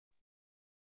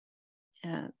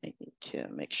And I need to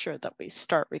make sure that we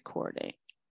start recording.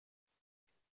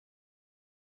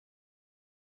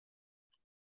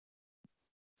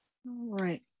 All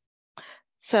right.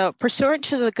 So pursuant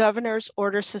to the governor's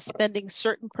order suspending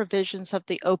certain provisions of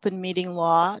the open meeting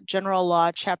law, General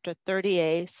Law, Chapter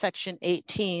 30A, Section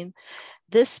 18,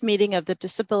 this meeting of the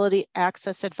Disability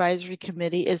Access Advisory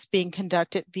Committee is being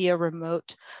conducted via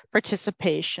remote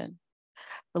participation.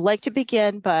 I'd like to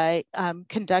begin by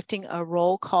conducting a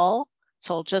roll call.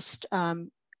 So I'll just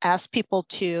ask people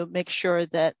to make sure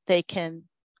that they can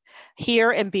hear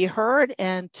and be heard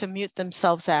and to mute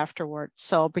themselves afterwards.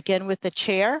 So I'll begin with the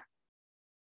chair.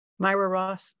 Myra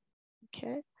Ross.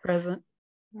 Okay. Present.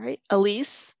 All right.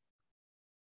 Elise.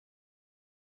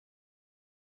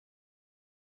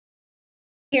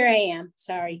 Here I am.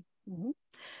 Sorry. Mm-hmm.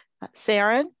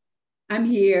 Saren. I'm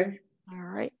here. All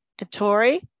right. And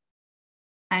Tori.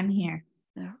 I'm here.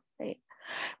 All right.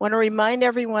 I want to remind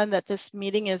everyone that this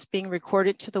meeting is being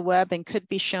recorded to the web and could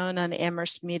be shown on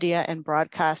Amherst Media and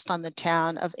broadcast on the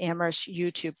Town of Amherst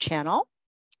YouTube channel.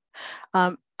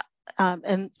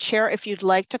 And Chair, if you'd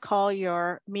like to call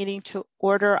your meeting to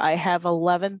order, I have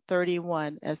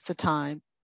 11:31 as the time.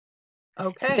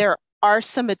 Okay. There are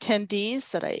some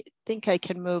attendees that I think I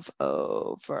can move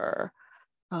over.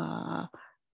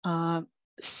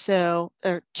 So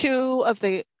two of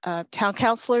the town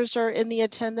councilors are in the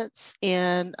attendance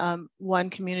and one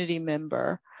community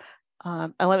member.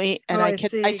 And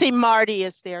I see Marty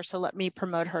is there, so let me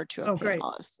promote her to a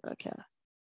panelist. Great. Okay.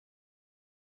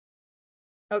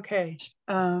 Okay,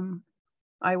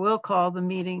 I will call the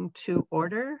meeting to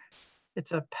order.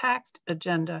 It's a packed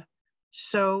agenda.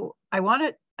 So I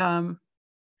want to,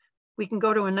 we can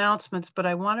go to announcements, but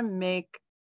I want to make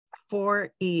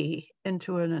 4E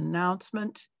into an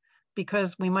announcement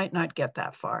because we might not get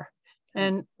that far.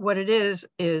 And what it is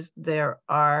there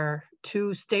are 2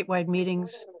 statewide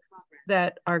meetings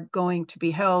that are going to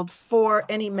be held for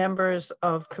any members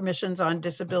of commissions on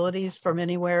disabilities from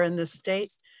anywhere in the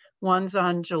state. One's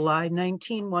on July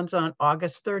 19, one's on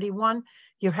August 31.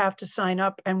 You have to sign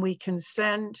up and we can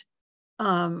send,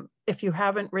 if you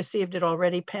haven't received it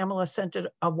already, Pamela sent it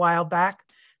a while back,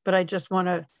 but I just want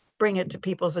to bring it to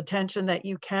people's attention that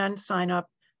you can sign up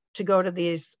to go to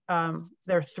these,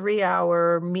 they're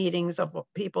 3-hour meetings of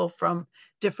people from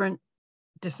different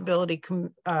disability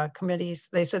committees.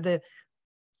 They said the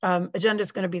agenda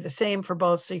is going to be the same for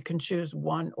both, so you can choose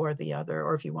one or the other,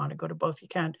 or if you want to go to both, you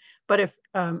can. But if,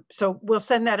 so we'll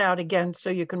send that out again so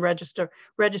you can register.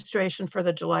 Registration for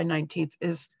the July 19th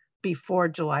is before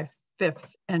July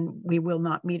 5th, and we will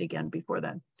not meet again before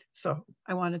then. So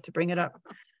I wanted to bring it up.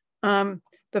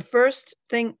 The first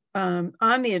thing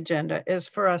on the agenda is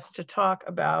for us to talk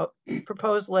about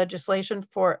proposed legislation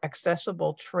for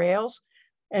accessible trails.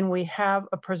 And we have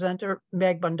a presenter,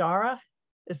 Meg Bandara.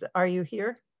 Are you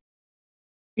here?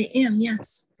 I am,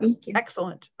 yes. Thank you.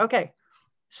 Excellent. Okay.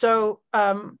 So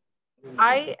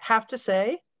I have to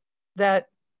say that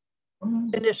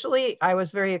initially I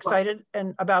was very excited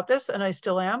about this, and I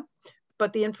still am,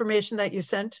 but the information that you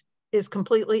sent is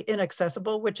completely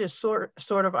inaccessible, which is sort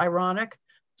of ironic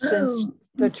since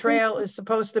the trail is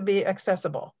supposed to be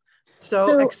accessible.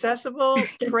 So accessible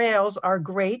trails are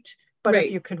great, but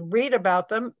if you could read about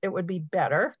them, it would be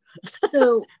better.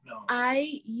 So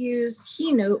I use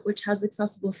Keynote, which has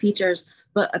accessible features,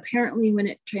 but apparently when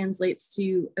it translates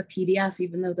to a PDF,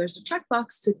 even though there's a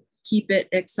checkbox to keep it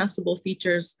accessible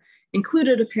features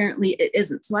included, apparently it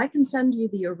isn't. So I can send you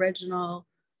the original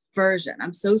version.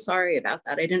 I'm so sorry about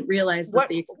that. I didn't realize that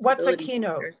the accessibility What's a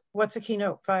Keynote? features, What's a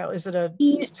Keynote file? Is it a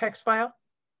text file?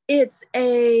 It's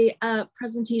a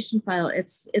presentation file.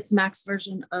 It's Mac's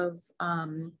version of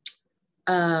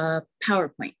PowerPoint.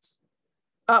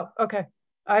 Oh, okay.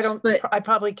 I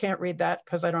probably can't read that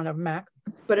because I don't have Mac.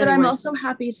 But anyway. I'm also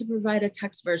happy to provide a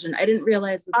text version. I didn't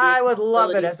realize that I would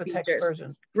love it as a text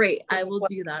version. Great, I will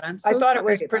do that. I'm so I thought sorry it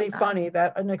was pretty funny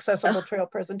that an accessible trail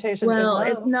presentation. Well,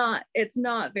 it's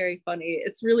not very funny.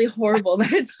 It's really horrible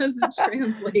that it doesn't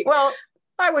translate. Well,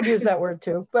 I would use that word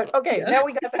too. But okay, now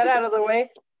we got that out of the way.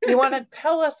 You want to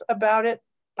tell us about it?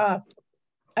 I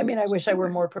mean, I wish I were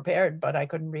more prepared, but I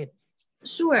couldn't read.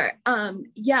 Sure.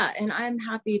 Yeah, and I'm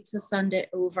happy to send it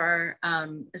over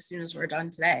as soon as we're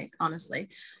done today, honestly.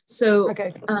 So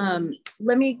okay.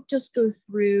 Let me just go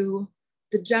through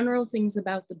the general things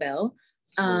about the bill.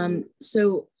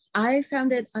 So I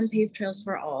founded Unpaved Trails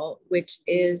for All, which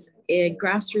is a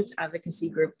grassroots advocacy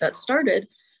group that started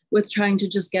with trying to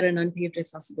just get an unpaved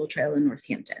accessible trail in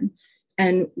Northampton.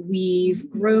 And we've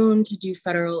grown to do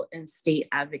federal and state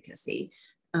advocacy.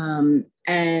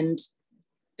 And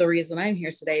the reason I'm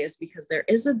here today is because there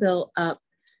is a bill up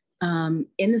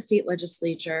in the state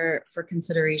legislature for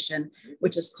consideration,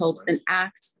 which is called an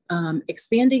act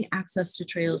expanding access to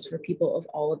trails for people of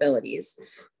all abilities.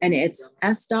 And it's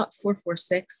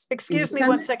S.446. Excuse me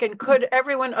 1 second. Could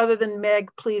everyone other than Meg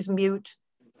please mute?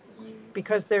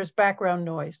 Because there's background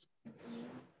noise.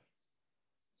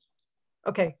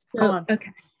 Okay, go on.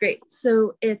 Okay, great.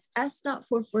 So it's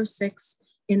S.446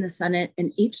 in the Senate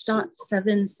and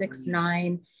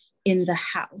H.769 in the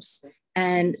House.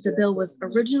 And the bill was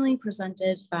originally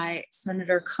presented by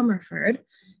Senator Comerford,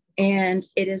 and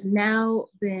it has now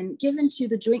been given to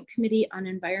the Joint Committee on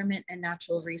Environment and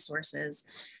Natural Resources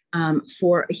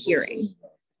for a hearing.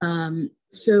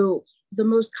 So the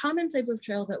most common type of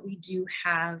trail that we do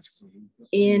have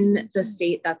in the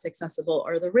state that's accessible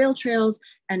are the rail trails,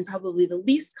 and probably the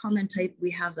least common type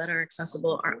we have that are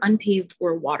accessible are unpaved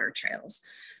or water trails.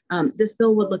 This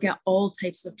bill would look at all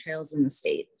types of trails in the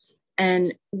state.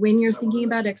 And when you're thinking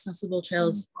about accessible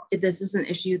trails, this is an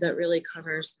issue that really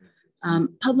covers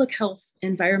public health,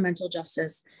 environmental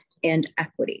justice, and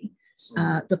equity.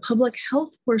 The public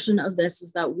health portion of this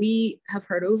is that we have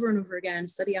heard over and over again,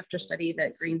 study after study,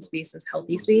 that green space is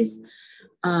healthy space,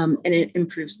 and it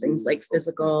improves things like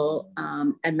physical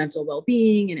and mental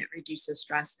well-being, and it reduces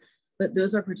stress. But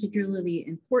those are particularly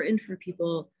important for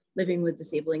people living with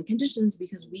disabling conditions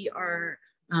because we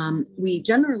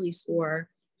generally score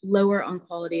lower on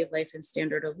quality of life and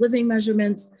standard of living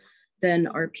measurements than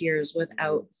our peers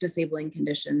without disabling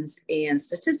conditions. And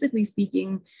statistically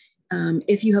speaking,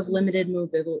 if you have limited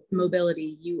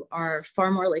mobility, you are far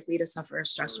more likely to suffer a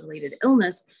stress-related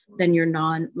illness than your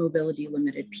non-mobility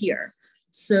limited peer.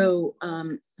 So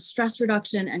stress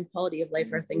reduction and quality of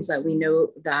life are things that we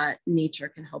know that nature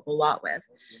can help a lot with.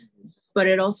 But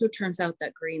it also turns out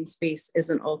that green space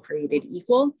isn't all created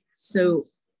equal. So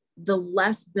the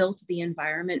less built the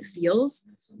environment feels,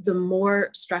 the more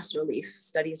stress relief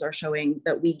studies are showing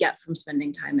that we get from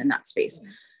spending time in that space.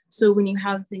 So when you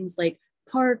have things like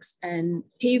parks and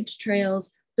paved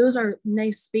trails, those are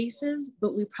nice spaces,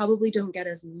 but we probably don't get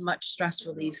as much stress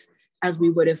relief as we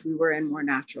would if we were in more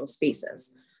natural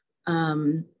spaces.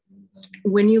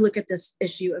 When you look at this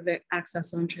issue of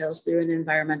access on trails through an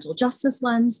environmental justice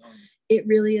lens, it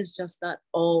really is just that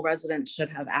all residents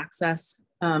should have access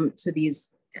to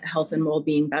these health and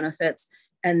well-being benefits,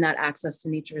 and that access to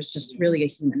nature is just really a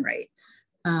human right.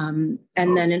 And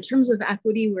then in terms of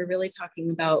equity, we're really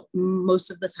talking about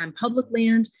most of the time public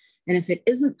land. And if it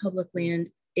isn't public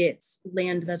land, it's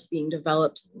land that's being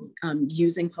developed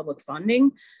using public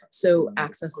funding. So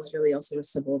access is really also a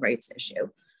civil rights issue.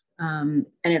 And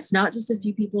it's not just a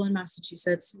few people in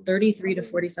Massachusetts. 33 to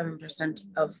 47%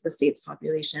 of the state's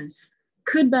population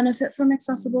could benefit from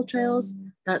accessible trails.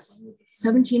 That's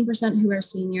 17% who are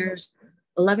seniors,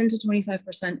 11 to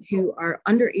 25% who are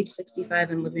under age 65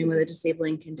 and living with a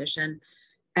disabling condition,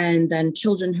 and then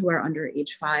children who are under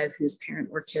age 5 whose parent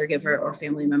or caregiver or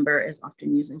family member is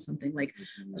often using something like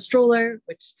a stroller,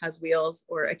 which has wheels,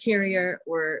 or a carrier,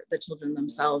 or the children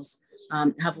themselves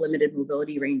have limited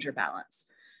mobility, range, or balance.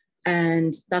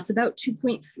 And that's about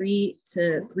 2.3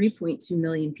 to 3.2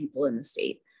 million people in the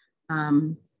state.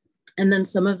 And then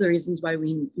some of the reasons why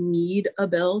we need a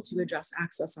bill to address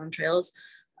access on trails.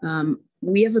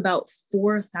 We have about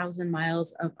 4,000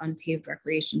 miles of unpaved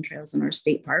recreation trails in our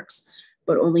state parks,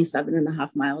 but only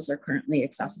 7.5 miles are currently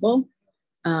accessible.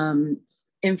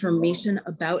 Information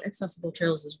about accessible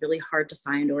trails is really hard to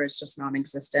find, or it's just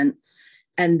non-existent.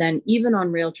 And then even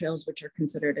on rail trails, which are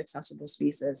considered accessible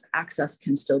spaces, access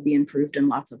can still be improved in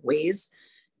lots of ways.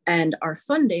 And our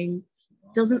funding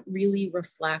doesn't really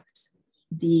reflect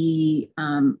the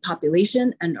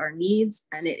population and our needs,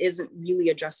 and it isn't really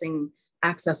addressing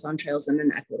access on trails in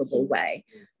an equitable way.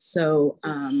 So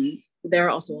there are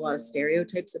also a lot of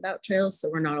stereotypes about trails. So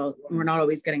we're not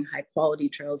always getting high quality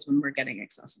trails when we're getting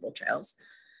accessible trails.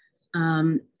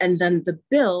 And then the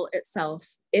bill itself,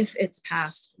 if it's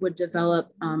passed, would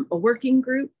develop a working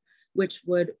group, which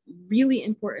would really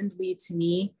importantly to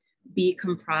me be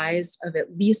comprised of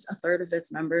at least a third of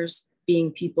its members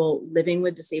being people living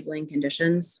with disabling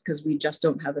conditions, because we just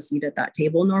don't have a seat at that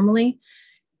table normally.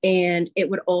 And it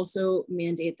would also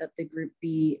mandate that the group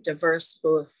be diverse,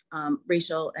 both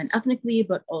racial and ethnically,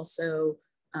 but also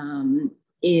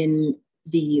in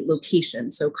the location.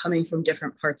 So coming from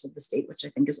different parts of the state, which I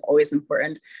think is always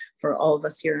important for all of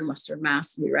us here in Western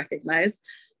Mass, we recognize.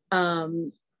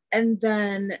 And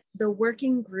then the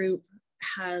working group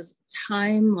has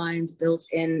timelines built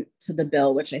into the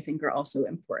bill, which I think are also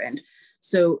important.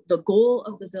 So the goal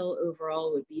of the bill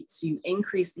overall would be to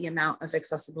increase the amount of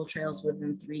accessible trails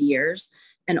within 3 years,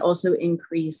 and also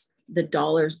increase the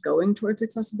dollars going towards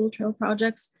accessible trail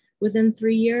projects within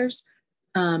 3 years.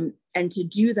 And to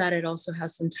do that, it also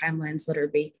has some timelines that are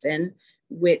baked in,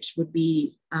 which would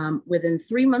be within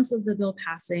 3 months of the bill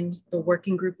passing, the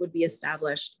working group would be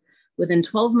established. Within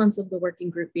 12 months of the working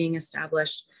group being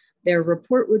established, their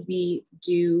report would be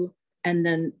due, and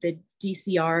then the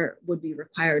DCR would be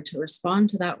required to respond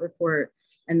to that report.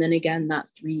 And then again, that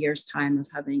 3 years time of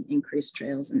having increased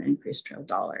trails and increased trail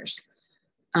dollars.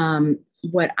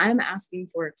 What I'm asking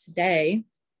for today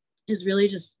is really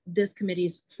just this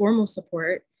committee's formal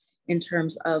support in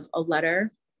terms of a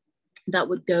letter that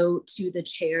would go to the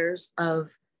chairs of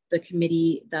the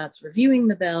committee that's reviewing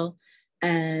the bill.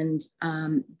 And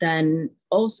then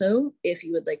also, if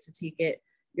you would like to take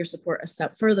your support a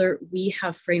step further, we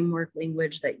have framework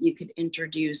language that you could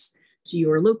introduce to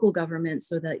your local government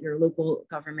so that your local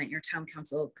government, your town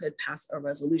council, could pass a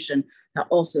resolution that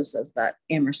also says that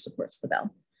Amherst supports the bill.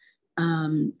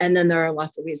 And then there are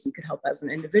lots of ways you could help as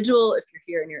an individual. If you're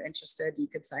here and you're interested, you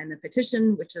could sign the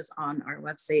petition, which is on our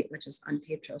website, which is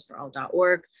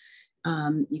unpavedtrailsforall.org.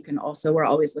 You can also, we're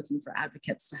always looking for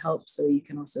advocates to help. So you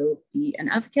can also be an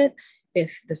advocate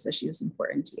if this issue is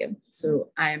important to you.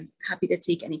 So I'm happy to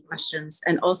take any questions,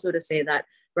 and also to say that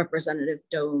Representative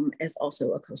Dome is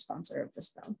also a co-sponsor of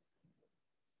this bill.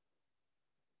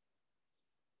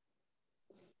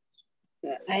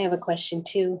 I have a question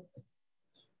too.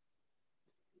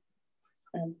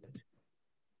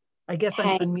 I guess I'm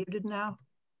Hi. unmuted now.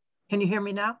 Can you hear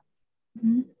me now?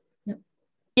 Mm-hmm. Yep.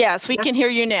 Yes, we Yeah. can hear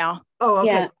you now. Oh, okay.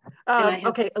 Yeah, I have-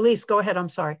 Okay, Elise, go ahead. I'm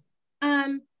sorry.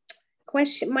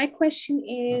 My question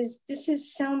is,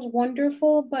 sounds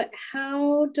wonderful, but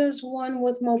how does one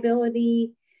with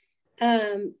mobility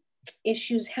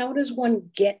issues, how does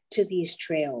one get to these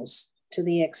trails, to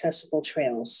the accessible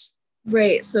trails?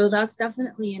 Right, so that's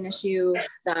definitely an issue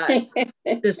that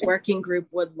this working group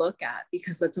would look at,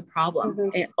 because that's a problem.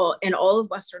 Mhm. In all of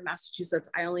Western Massachusetts,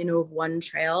 I only know of one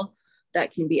trail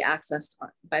that can be accessed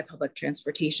by public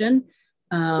transportation.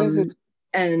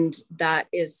 And that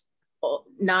is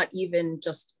not even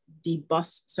just the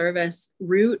bus service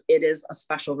route, it is a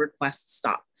special request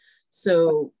stop.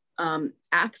 So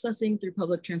accessing through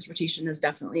public transportation is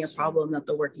definitely a problem that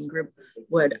the working group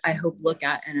would, I hope, look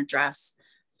at and address.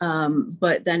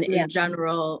 But then in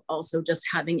general, also just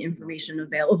having information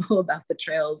available about the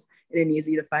trails in an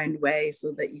easy to find way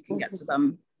so that you can get to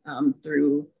them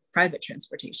through private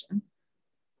transportation.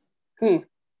 Okay.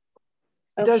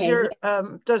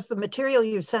 Does the material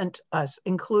you sent us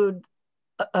include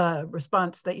a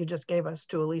response that you just gave us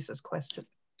to Elisa's question?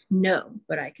 No,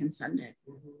 but I can send it.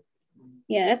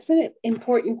 Yeah, that's an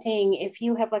important thing. If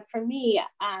you have, like for me,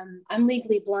 I'm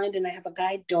legally blind and I have a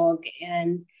guide dog,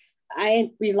 and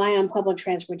I rely on public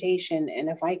transportation. And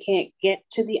if I can't get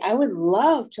to I would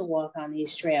love to walk on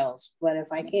these trails, but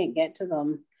if I can't get to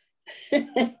them,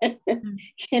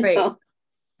 you know.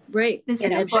 Right.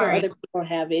 And I'm sure other people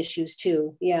have issues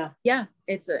too. Yeah. Yeah,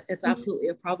 it's absolutely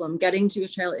a problem. Getting to a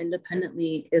trail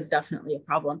independently is definitely a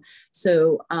problem.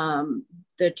 So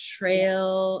the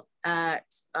trail at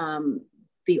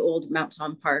the old Mount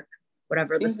Tom Park,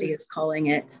 whatever the state is calling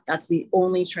it, that's the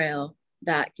only trail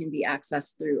that can be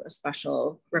accessed through a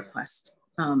special request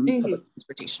public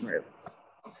transportation route.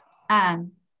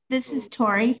 This is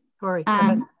Tori. Tori, go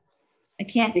ahead. I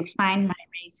can't find my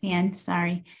raised hand,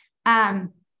 sorry.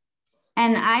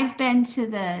 And I've been to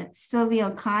the Silvio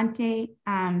Conte,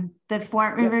 the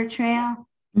Fort River Trail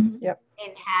in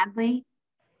Hadley,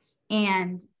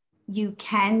 and you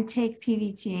can take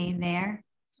PVTA there.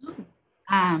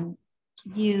 The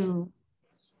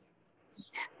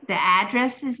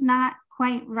address is not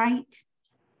quite right,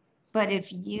 but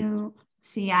if you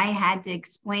see, I had to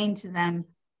explain to them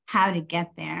how to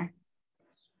get there.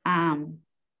 And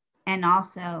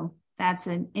also that's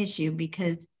an issue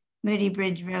because Moody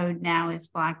Bridge Road now is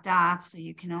blocked off, so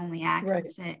you can only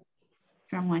access it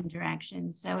from one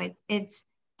direction. So it's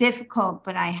difficult,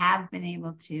 but I have been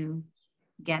able to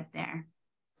get there.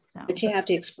 So, but you have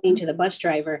to explain to the bus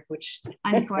driver, which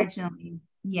unfortunately,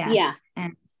 yes. Yeah,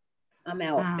 and I'm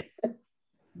out.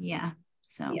 Yeah.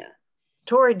 So yeah.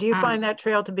 Tori, do you find that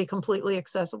trail to be completely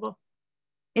accessible?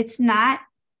 It's not.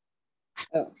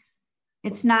 Oh.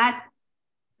 It's not.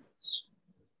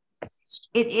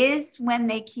 It is when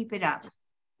they keep it up.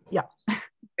 Yeah.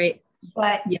 Right.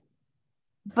 But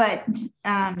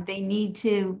they need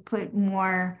to put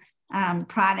more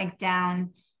product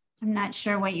down. I'm not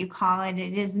sure what you call it.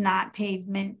 It is not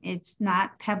pavement. It's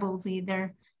not pebbles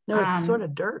either. No, it's sort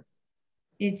of dirt.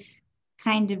 It's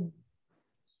kind of,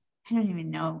 I don't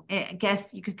even know. I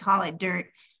guess you could call it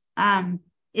dirt.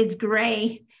 It's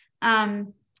gray.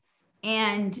 And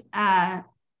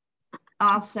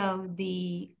also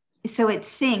so it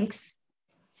sinks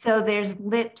So there's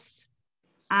lips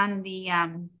on the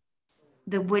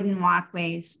wooden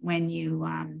walkways when you're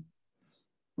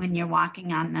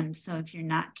walking on them. So if you're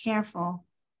not careful,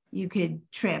 you could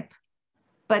trip.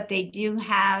 But they do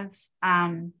have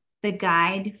the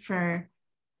guide for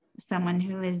someone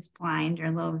who is blind or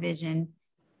low vision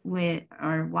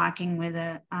or walking with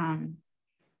a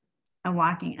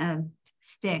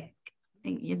stick,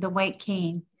 the white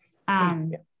cane,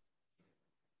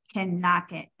 can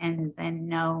knock it and then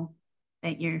know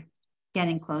that you're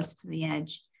getting close to the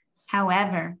edge.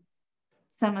 However,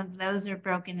 some of those are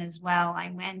broken as well.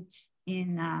 I went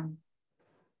in, I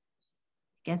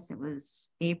guess it was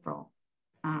April,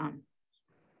 and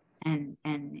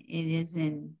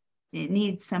it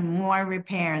needs some more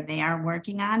repair. They are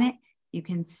working on it. You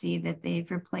can see that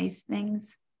they've replaced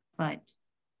things, but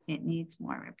it needs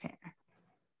more repair.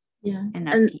 Yeah, and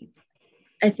upkeep.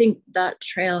 I think that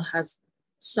trail has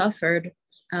suffered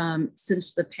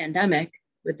since the pandemic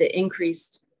with the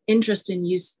increased interest in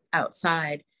use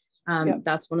outside.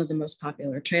 That's one of the most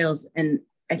popular trails. And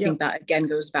I think that again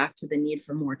goes back to the need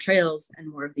for more trails and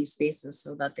more of these spaces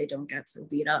so that they don't get so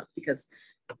beat up, because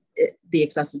the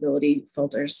accessibility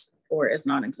filters or is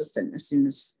non-existent as soon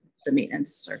as the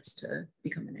maintenance starts to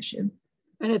become an issue.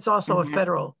 And it's also a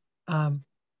federal trail.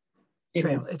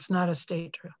 Is. It's not a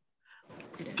state trail.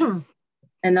 It is.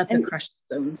 And that's a crushed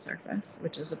stone surface,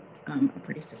 which is a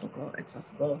pretty typical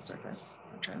accessible surface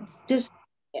for trails.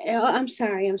 I'm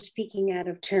sorry, I'm speaking out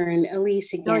of turn.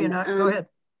 Elise again. No, you're not. Go ahead.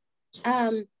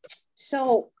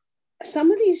 So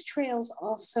some of these trails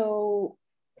also,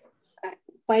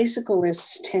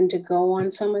 bicyclists tend to go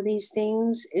on some of these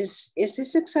things. Is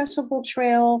this accessible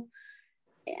trail?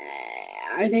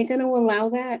 Are they going to allow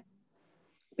that?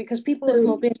 Because people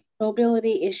with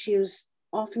mobility issues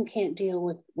often can't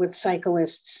deal with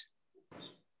cyclists.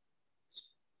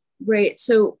 Right.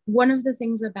 So one of the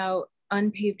things about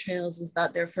unpaved trails is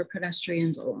that they're for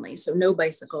pedestrians only. So no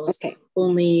bicycles,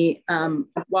 only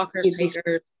walkers,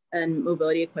 hikers, and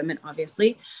mobility equipment,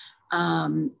 obviously.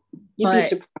 You'd be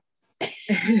surprised.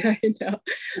 I know.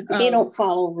 They don't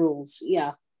follow rules.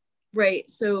 Yeah. Right.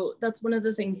 So that's one of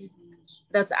the things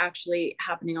that's actually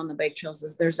happening on the bike trails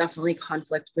is there's definitely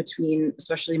conflict between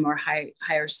especially more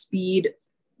higher speed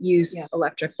use,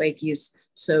 electric bike use.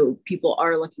 So people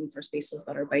are looking for spaces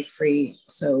that are bike free.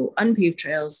 So unpaved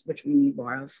trails, which we need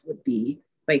more of, would be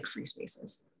bike free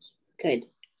spaces. Good.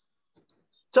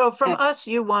 So from us,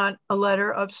 you want a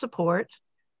letter of support.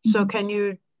 So can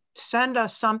you send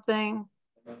us something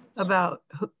about,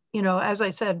 as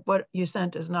I said, what you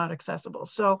sent is not accessible.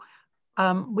 So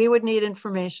we would need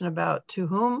information about to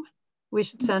whom we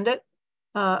should send it,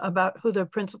 about who the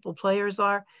principal players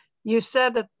are. You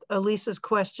said that Elisa's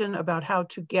question about how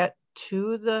to get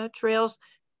to the trails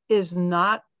is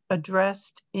not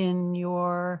addressed in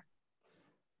your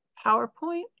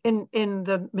PowerPoint, in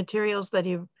the materials that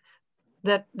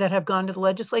that have gone to the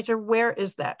legislature. Where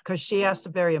is that? Because she asked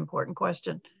a very important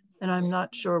question, and I'm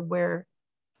not sure where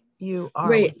you are.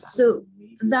 Right. So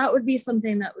that would be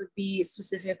something that would be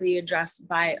specifically addressed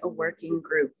by a working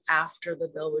group after the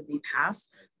bill would be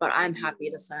passed, but I'm happy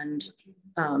to send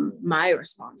my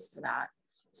response to that.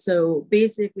 So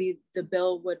basically the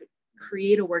bill would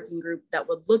create a working group that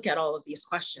would look at all of these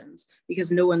questions,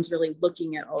 because no one's really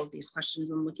looking at all of these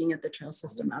questions and looking at the trail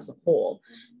system as a whole.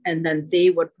 And then they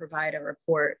would provide a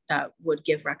report that would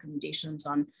give recommendations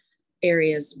on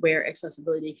areas where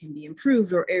accessibility can be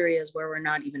improved or areas where we're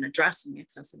not even addressing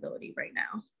accessibility right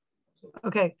now.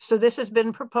 Okay, so this has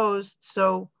been proposed.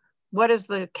 So what is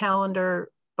the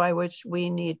calendar by which we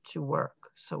need to work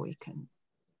so we can?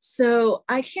 So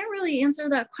I can't really answer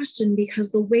that question,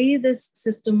 because the way this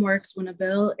system works, when a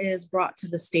bill is brought to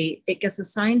the state, it gets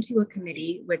assigned to a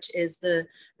committee, which is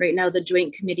right now the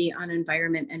Joint Committee on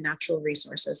Environment and Natural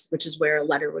Resources, which is where a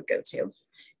letter would go to.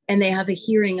 And they have a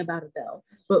hearing about a bill,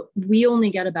 but we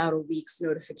only get about a week's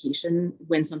notification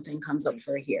when something comes up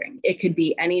for a hearing. It could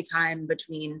be any time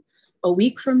between a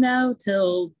week from now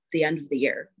till the end of the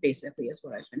year, basically, is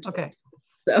what I've been told. Okay,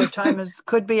 so time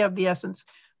could be of the essence.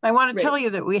 I want to tell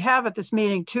you that we have at this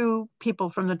meeting 2 people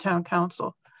from the town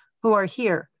council who are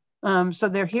here. So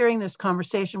they're hearing this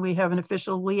conversation. We have an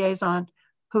official liaison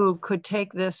who could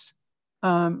take this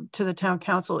to the town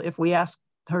council if we ask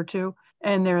her to.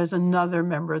 And there is another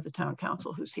member of the town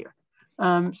council who's here.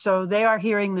 So they are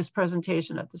hearing this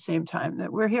presentation at the same time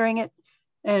that we're hearing it.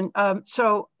 And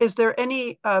so is there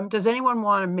any, does anyone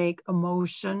want to make a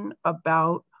motion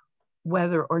about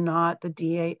whether or not the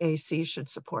DAAC should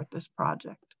support this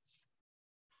project?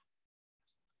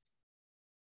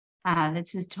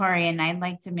 This is Tori, and I'd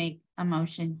like to make a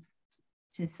motion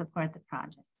to support the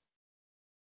project.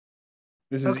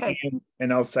 This is Okay. Ian,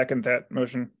 and I'll second that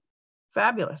motion.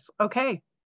 Fabulous. Okay.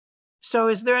 So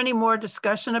is there any more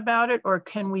discussion about it, or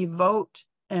can we vote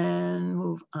and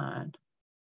move on?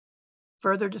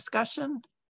 Further discussion?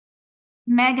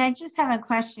 Meg, I just have a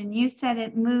question. You said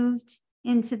it moved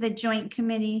into the joint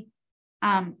committee.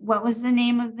 What was the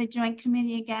name of the joint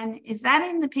committee again? Is that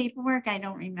in the paperwork? I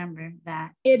don't remember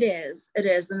that. It is, and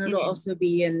It it'll is. also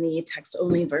be in the text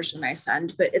only version I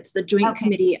send, but it's the Joint Okay.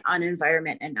 Committee on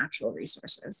Environment and Natural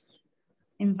Resources.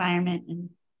 Environment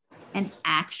and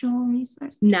actual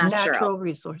resource? Natural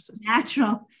resources.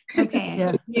 Natural. Okay.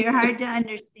 Yeah. You're hard to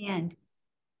understand.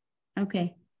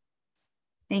 Okay.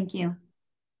 Thank you.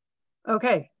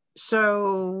 Okay.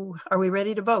 So are we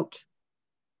ready to vote?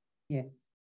 Yes.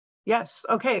 Yes.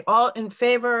 Okay. All in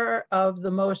favor of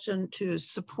the motion to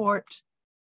support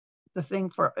the thing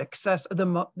for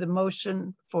the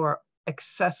motion for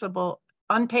accessible,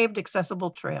 unpaved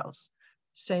accessible trails,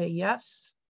 say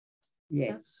yes.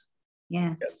 Yes.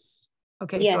 Yeah. Yes.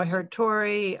 Okay. So I Yes. heard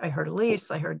Tori, I heard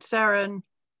Elise, I heard Saren.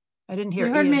 I didn't hear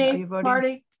You heard Ian. Are me, you voting?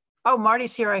 Marty? Oh,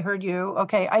 Marty's here. I heard you.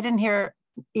 Okay. I didn't hear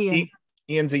Ian.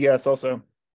 Ian's a yes also.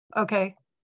 Okay.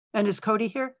 And is Cody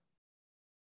here?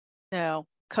 No,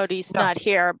 Cody's No. not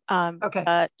here. Okay.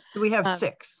 But Do we have Um,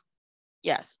 6?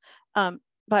 yes,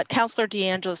 but Counselor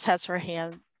DeAngelis has her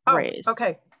hand Oh, raised.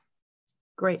 okay.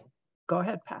 Great. Go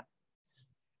ahead, Pat.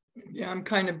 Yeah, I'm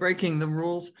kind of breaking the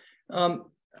rules.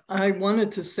 I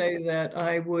wanted to say that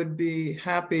I would be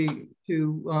happy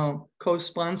to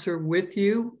co-sponsor with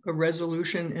you a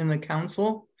resolution in the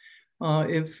council,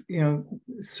 if, you know,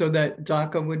 so that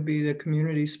DACA would be the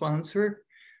community sponsor.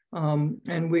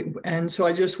 And so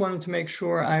I just wanted to make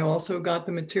sure I also got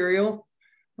the material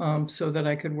so that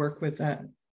I could work with that.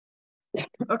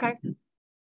 Okay.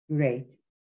 Great.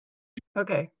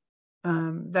 Okay.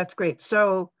 That's great.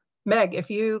 So Meg, if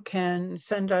you can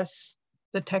send us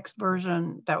the text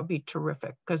version, that would be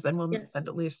terrific, because then we'll, Yes.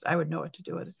 at least I would know what to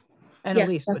do with it. And Yes,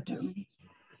 Elise would too.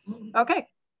 definitely. Okay,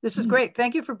 this is great.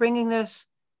 Thank you for bringing this.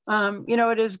 You know,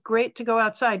 it is great to go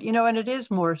outside, you know, and it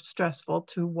is more stressful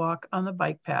to walk on the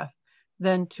bike path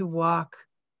than to walk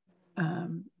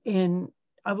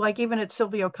like even at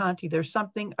Silvio Conti, there's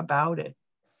something about it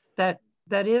that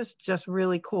is just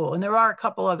really cool. And there are a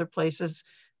couple other places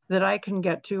that I can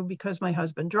get to because my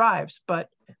husband drives, but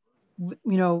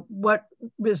you know,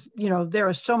 there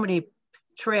are so many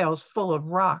trails full of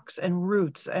rocks and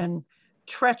roots and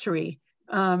treachery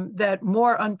that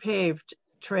more unpaved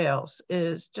trails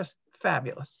is just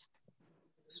fabulous.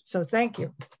 So thank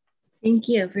you. Thank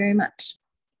you very much.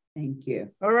 Thank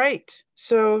you. All right,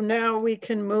 so now we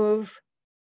can move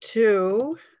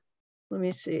to, let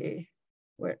me see,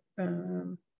 where,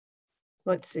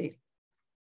 let's see.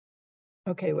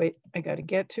 Okay, wait, I got to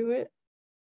get to it.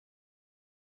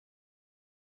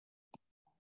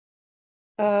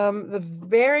 The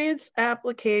variance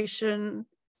application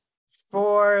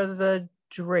for the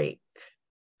Drake.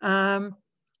 Okay,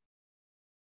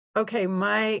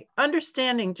 my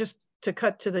understanding, just to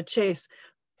cut to the chase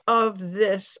of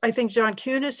this, I think John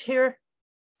Kuhn is here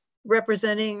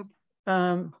representing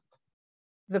the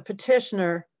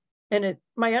petitioner. And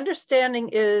my understanding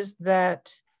is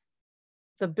that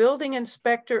the building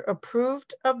inspector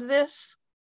approved of this,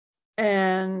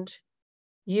 and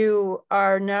you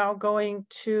are now going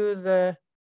to the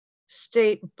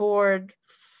state board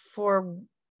for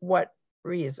what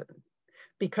reason?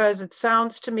 Because it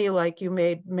sounds to me like you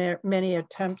made many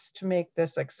attempts to make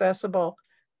this accessible,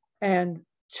 and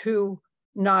to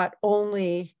not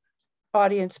only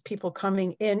audience people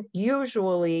coming in.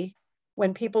 Usually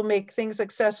when people make things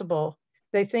accessible,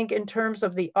 they think in terms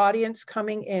of the audience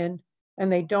coming in,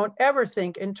 and they don't ever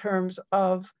think in terms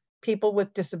of people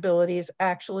with disabilities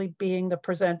actually being the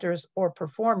presenters or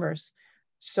performers.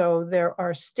 So there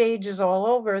are stages all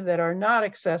over that are not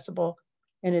accessible.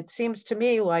 And it seems to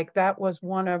me like that was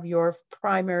one of your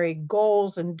primary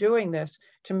goals in doing this,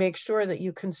 to make sure that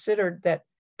you considered that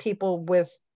people with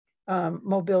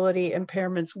mobility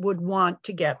impairments would want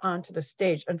to get onto the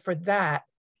stage. And for that,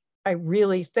 I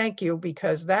really thank you,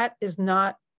 because that is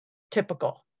not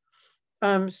typical.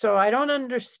 So I don't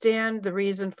understand the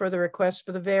reason for the request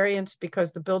for the variance,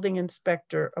 because the building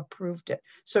inspector approved it.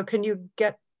 So can you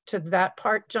get to that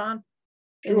part, John?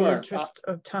 In the interest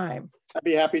of time. I'd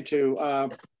be happy to.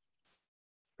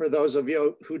 For those of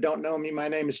you who don't know me, my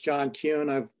name is John Kuhn.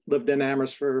 I've lived in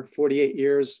Amherst for 48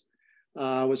 years.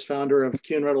 Was founder of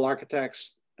Kuhn Riddle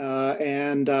Architects,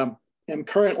 and am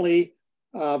currently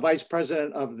vice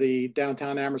president of the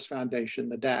Downtown Amherst Foundation,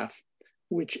 the DAF,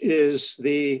 which is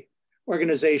the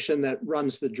organization that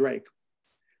runs the Drake.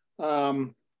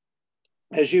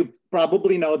 As you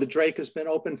probably know, the Drake has been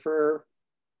open for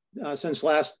since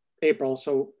last April,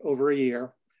 so over a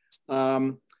year.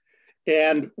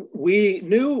 And we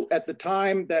knew at the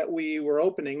time that we were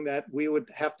opening that we would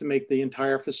have to make the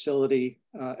entire facility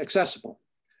accessible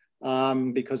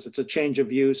because it's a change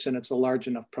of use and it's a large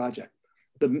enough project.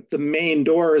 The main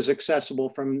door is accessible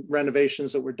from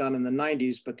renovations that were done in the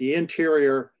 90s, but the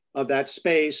interior of that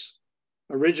space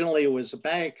originally was a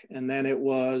bank, and then it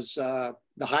was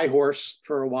the High Horse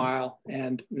for a while,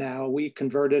 and now we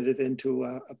converted it into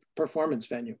a performance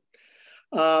venue.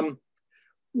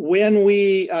 When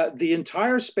the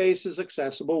entire space is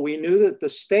accessible, we knew that the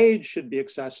stage should be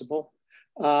accessible,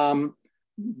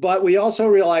 but we also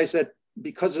realized that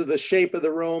because of the shape of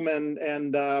the room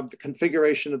and the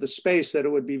configuration of the space, that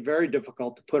it would be very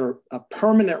difficult to put a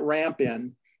permanent ramp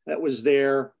in that was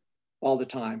there all the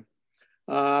time.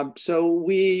 So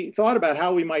we thought about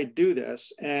how we might do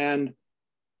this, and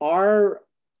our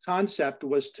concept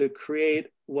was to create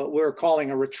what we're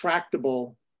calling a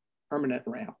retractable permanent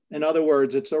ramp. In other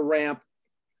words, it's a ramp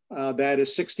that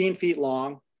is 16 feet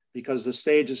long because the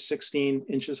stage is 16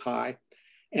 inches high,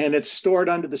 and it's stored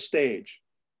under the stage.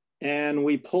 And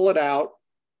we pull it out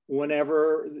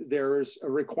whenever there's a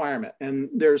requirement. And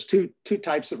there's two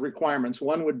types of requirements.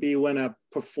 One would be when a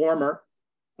performer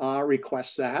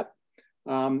requests that.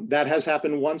 That has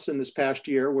happened once in this past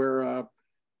year where a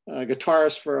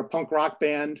guitarist for a punk rock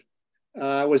band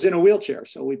was in a wheelchair.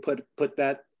 So we put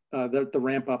that the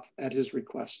ramp up at his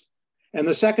request. And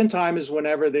the second time is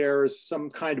whenever there's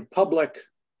some kind of public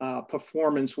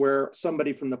performance where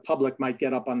somebody from the public might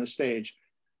get up on the stage.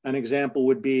 An example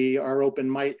would be our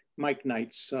open mic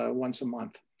nights once a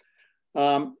month.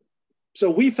 So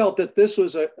we felt that this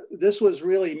was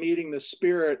really meeting the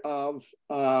spirit of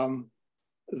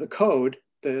the code,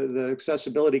 the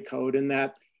accessibility code, in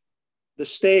that the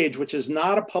stage, which is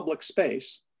not a public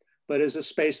space, but is a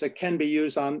space that can be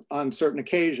used on certain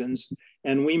occasions,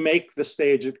 and we make the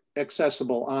stage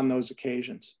accessible on those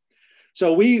occasions.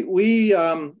 So we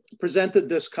presented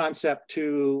this concept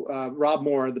to Rob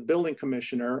Moore, the building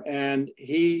commissioner, and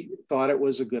he thought it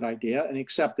was a good idea and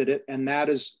accepted it. And that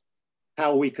is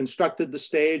how we constructed the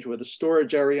stage with a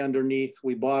storage area underneath.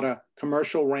 We bought a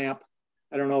commercial ramp.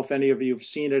 I don't know if any of you have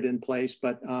seen it in place,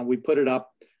 but we put it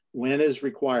up when is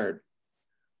required.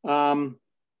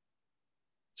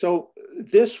 So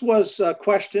this was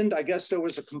questioned. I guess there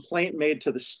was a complaint made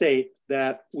to the state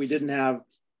that we didn't have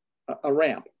a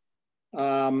ramp.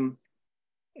 And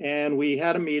we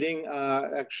had a meeting.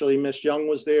 Actually, Miss Young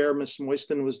was there, Miss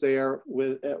Moyston was there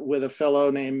with a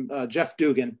fellow named Jeff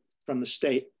Dugan from the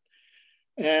state.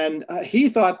 And he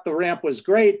thought the ramp was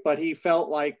great, but he felt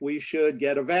like we should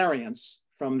get a variance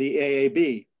from the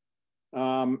AAB.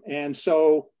 And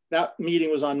so that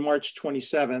meeting was on March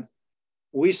 27th.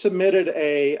 We submitted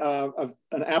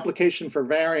an application for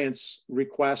variance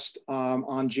request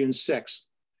on June 6th.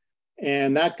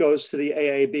 And that goes to the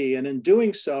AAB. And in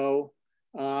doing so,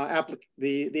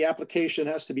 the application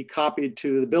has to be copied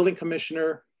to the building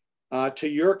commissioner, to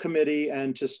your committee,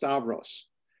 and to Stavros.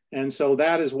 And so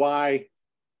that is why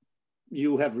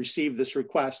you have received this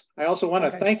request. I also want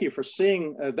to thank you for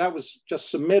seeing, that was just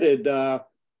submitted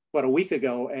about a week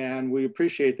ago, and we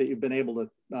appreciate that you've been able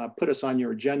to put us on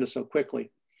your agenda so quickly.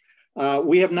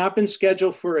 We have not been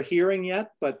scheduled for a hearing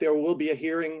yet, but there will be a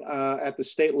hearing at the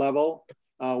state level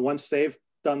once they've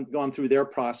gone through their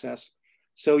process.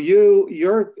 So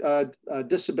your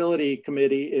disability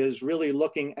committee is really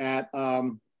looking at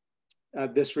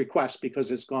this request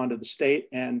because it's gone to the state,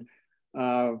 and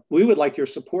we would like your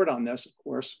support on this, of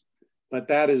course, but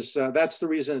that's the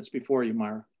reason it's before you,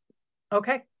 Myra.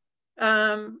 Okay.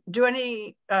 Do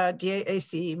any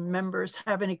DAAC members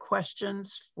have any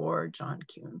questions for John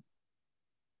Kuhn?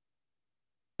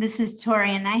 This is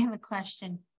Tori, and I have a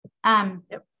question.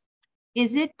 Yep.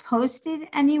 Is it posted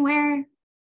anywhere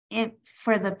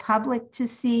for the public to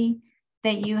see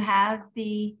that you have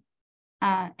the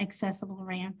accessible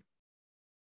ramp?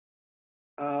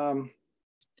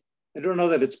 I don't know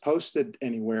that it's posted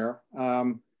anywhere.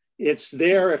 It's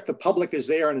there if the public is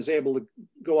there and is able to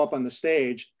go up on the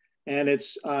stage, and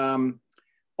it's something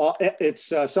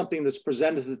that's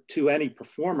presented to any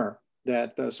performer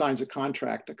that signs a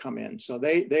contract to come in. So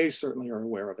they certainly are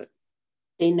aware of it.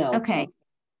 They know. Okay.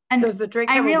 And does the Drake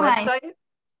have a website?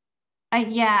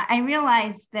 Yeah, I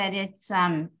realize that it's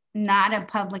not a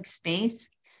public space,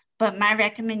 but my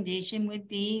recommendation would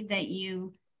be that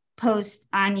you post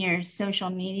on your social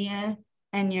media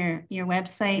and your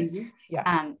website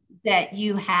that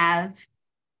you have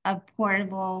a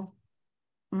portable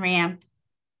ramp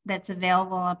that's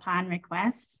available upon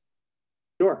request.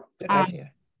 Sure.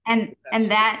 And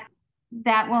that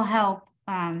will help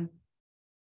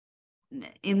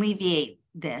alleviate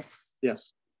this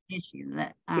Yes, issue.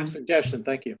 That good suggestion.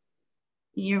 Thank you.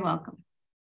 You're welcome.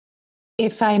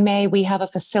 If I may, we have a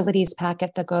facilities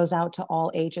packet that goes out to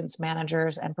all agents,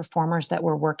 managers, and performers that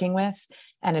we're working with,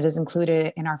 and it is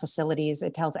included in our facilities.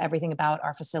 It tells everything about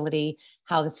our facility,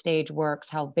 how the stage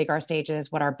works, how big our stage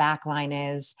is, what our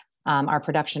backline is, our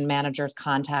production managers'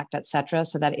 contact, et cetera.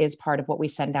 So that is part of what we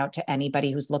send out to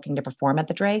anybody who's looking to perform at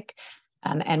the Drake.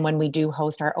 And when we do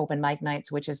host our open mic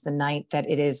nights, which is the night that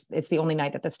it's the only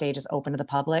night that the stage is open to the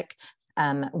public,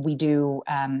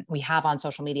 we have on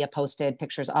social media posted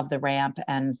pictures of the ramp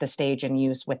and the stage in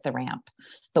use with the ramp,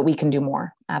 but we can do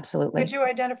more. Absolutely. Could you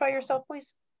identify yourself,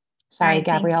 please? Sorry, Hi, thank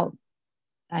Gabrielle.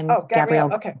 I'm Oh,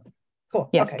 Gabrielle. Okay, cool.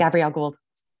 Yes, Okay. Gabrielle Gould.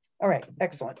 All right,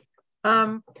 excellent.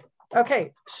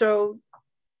 Okay, so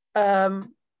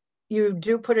you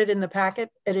do put it in the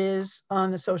packet. It is on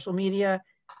the social media.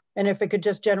 And if it could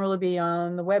just generally be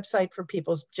on the website for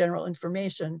people's general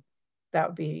information, that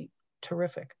would be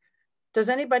terrific. Does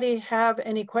anybody have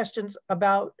any questions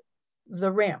about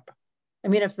the ramp? I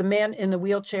mean, if the man in the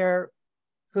wheelchair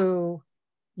who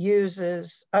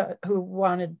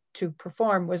wanted to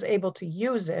perform was able to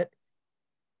use it,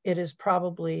 it is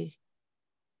probably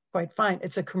quite fine.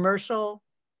 It's a commercial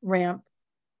ramp.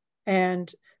 And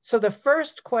so the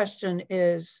first question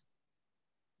is,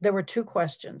 there were two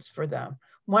questions for them.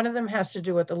 One of them has to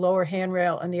do with the lower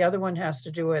handrail and the other one has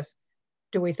to do with,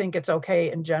 do we think it's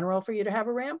okay in general for you to have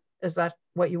a ramp? Is that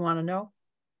what you want to know?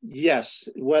 Yes,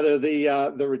 whether the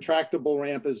retractable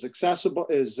ramp is acceptable.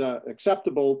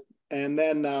 And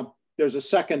then there's a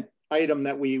second item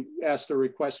that we asked a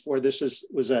request for. This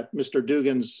was at Mr.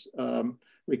 Dugan's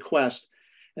request.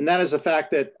 And that is the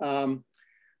fact that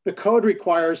the code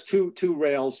requires two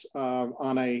rails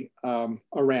on a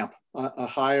ramp, a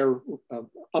higher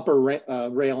upper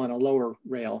rail and a lower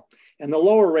rail. And the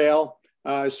lower rail,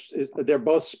 they're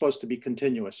both supposed to be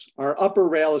continuous. Our upper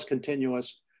rail is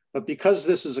continuous, but because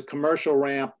this is a commercial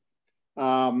ramp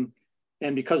and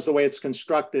because the way it's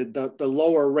constructed, the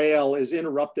lower rail is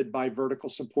interrupted by vertical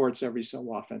supports every so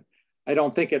often. I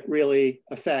don't think it really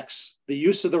affects the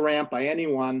use of the ramp by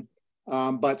anyone.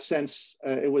 But since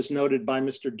it was noted by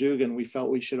Mr. Dugan, we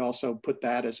felt we should also put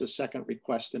that as a second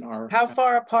request in our. How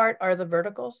far apart are the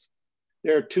verticals?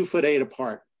 They're 2'8"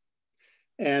 apart.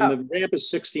 And the ramp is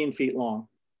 16 feet long.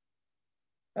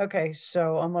 Okay,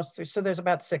 so almost 3. So there's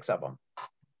about 6 of them.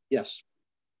 Yes.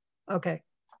 Okay.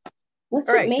 What's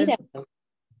All it right. made of?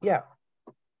 Yeah.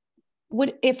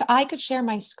 If I could share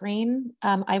my screen,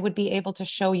 I would be able to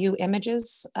show you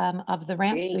images of the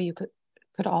ramp, so you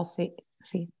could all see.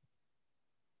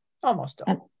 Almost.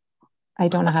 And I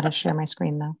don't know how to share my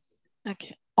screen though.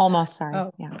 Okay. Almost, sorry.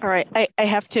 Oh. Yeah. All right. I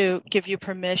have to give you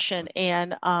permission.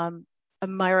 And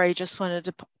Myra, I just wanted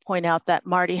to point out that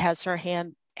Marty has her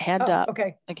hand up.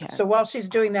 Okay. Again. So while she's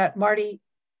doing that, Marty,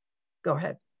 go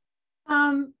ahead.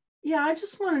 Yeah, I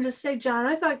just wanted to say, John,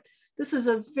 I thought this is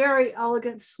a very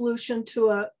elegant solution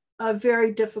to a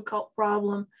very difficult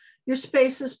problem. Your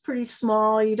space is pretty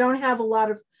small. You don't have a lot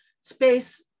of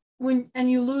space and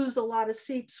you lose a lot of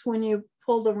seats when you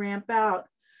pull the ramp out.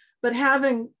 But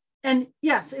and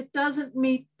yes, it doesn't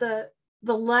meet the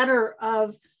letter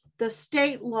of the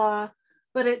state law,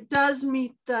 but it does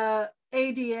meet the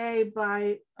ADA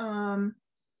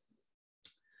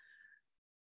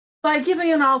by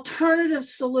giving an alternative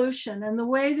solution. And the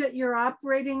way that you're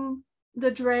operating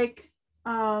the Drake,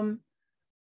 I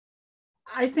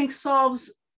think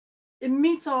it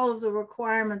meets all of the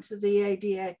requirements of the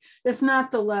ADA, if not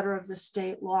the letter of the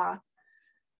state law.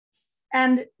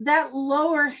 And that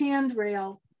lower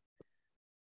handrail,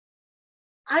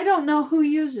 I don't know who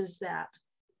uses that.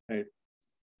 Right.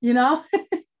 You know,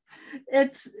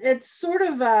 it's sort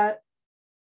of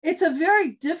it's a very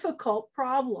difficult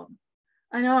problem.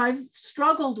 I know I've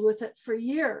struggled with it for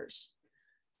years,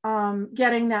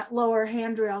 getting that lower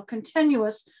handrail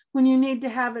continuous when you need to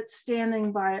have it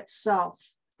standing by itself,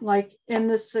 like in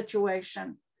this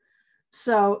situation.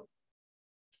 So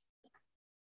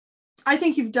I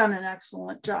think you've done an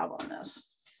excellent job on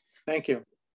this. Thank you.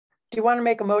 Do you want to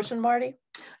make a motion, Marty?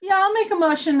 Yeah, I'll make a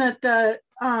motion that the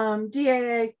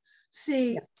DAAC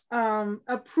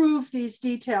approve these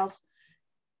details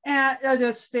and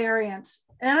this variance.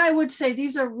 And I would say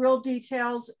these are real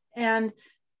details, and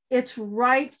it's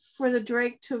right for the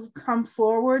Drake to come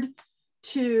forward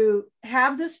to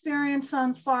have this variance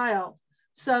on file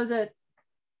so that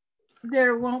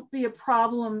there won't be a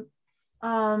problem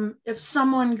if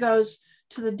someone goes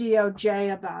to the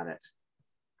DOJ about it.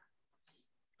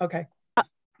 Okay.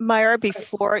 Myra,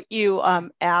 before you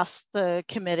ask the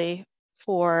committee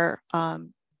for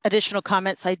additional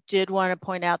comments, I did want to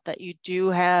point out that you do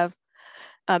have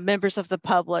members of the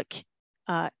public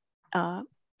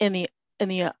in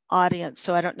the audience.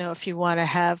 So I don't know if you want to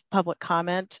have public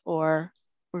comment or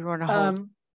we want to hold.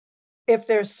 If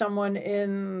there's someone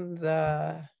in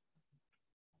the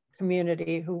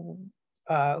community who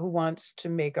wants to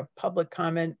make a public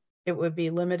comment, it would be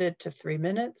limited to 3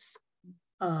 minutes.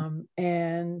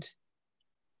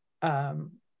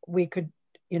 We could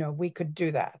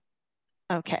do that.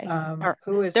 Okay.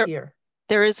 Who is here?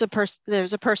 There is a person.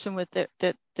 There's a person with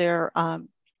their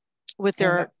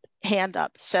hand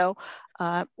up. So,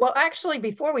 well, actually,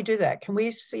 before we do that, can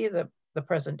we see the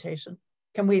presentation?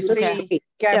 Can we see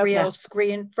Gabrielle's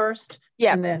screen first?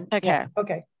 Yeah. And then okay.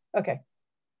 Okay.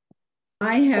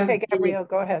 I have. Okay, Gabrielle,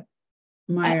 go ahead.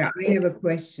 Myra, I have a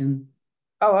question.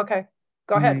 Oh, okay.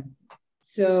 Go ahead. Right.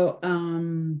 So,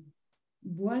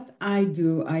 what I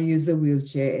do, I use a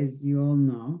wheelchair, as you all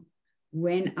know.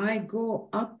 When I go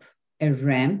up a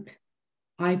ramp,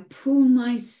 I pull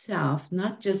myself,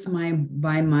 not just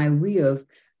by my wheels,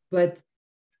 but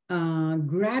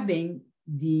grabbing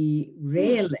the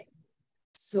railing.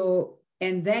 So,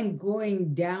 and then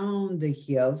going down the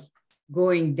hill,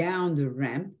 going down the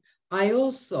ramp, I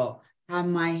also have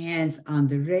my hands on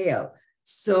the rail.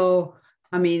 So,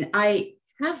 I mean, I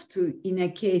have to, in a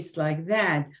case like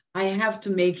that, I have to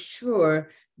make sure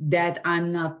that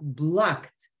I'm not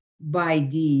blocked by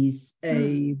these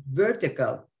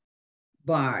vertical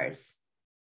bars.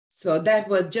 So that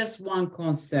was just one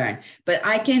concern, but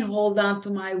I can hold on to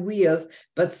my wheels.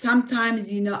 But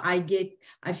sometimes,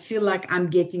 I feel like I'm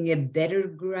getting a better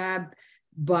grab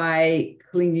by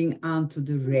clinging onto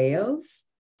the rails.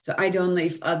 So I don't know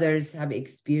if others have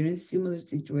experienced similar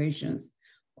situations,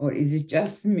 or is it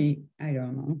just me? I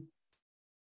don't know.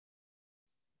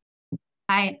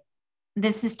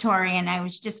 This is Tori, and I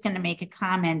was just going to make a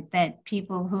comment that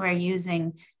people who are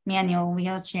using manual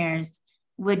wheelchairs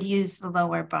would use the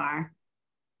lower bar.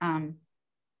 And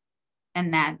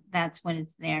that's what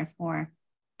it's there for.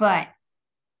 But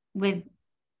with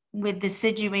the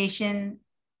situation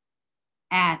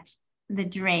at the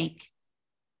Drake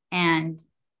and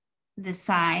the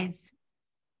size,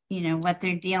 what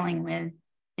they're dealing with,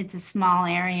 it's a small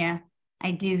area.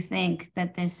 I do think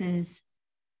that this is,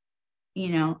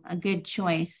 a good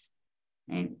choice.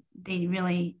 They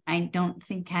really, I don't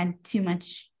think, had too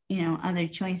much, other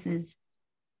choices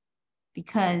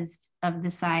because of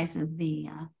the size of the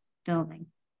building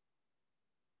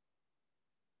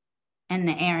and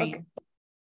the area. Okay.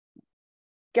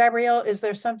 Gabrielle, is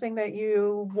there something that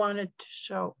you wanted to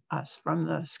show us from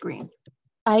the screen?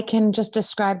 I can just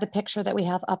describe the picture that we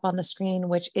have up on the screen,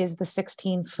 which is the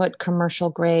 16-foot commercial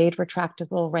grade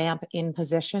retractable ramp in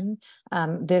position.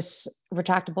 This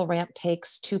retractable ramp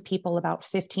takes 2 people about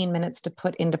 15 minutes to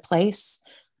put into place.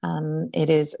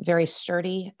 It is very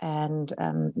sturdy and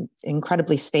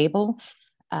incredibly stable.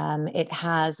 It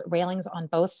has railings on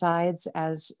both sides,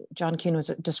 as John Kuhn was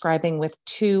describing, with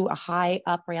a high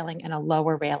up railing and a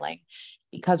lower railing.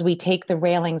 Because we take the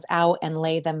railings out and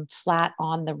lay them flat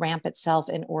on the ramp itself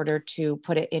in order to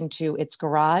put it into its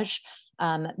garage,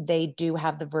 they do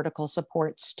have the vertical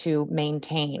supports to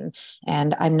maintain.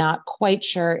 And I'm not quite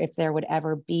sure if there would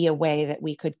ever be a way that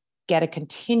we could get a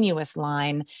continuous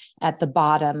line at the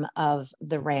bottom of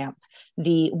the ramp.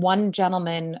 The one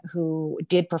gentleman who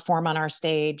did perform on our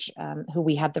stage, who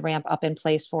we had the ramp up in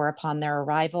place for upon their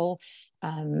arrival,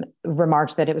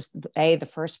 remarked that it was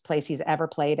the first place he's ever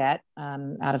played at,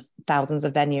 out of thousands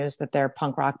of venues that their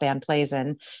punk rock band plays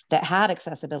in, that had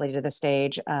accessibility to the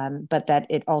stage, but that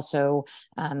it also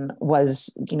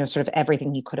was, sort of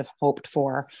everything he could have hoped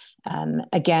for.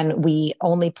 Again, we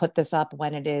only put this up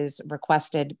when it is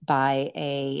requested by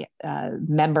a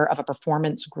member of a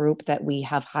performance group that we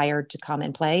have hired to come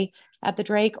and play at the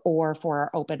Drake, or for our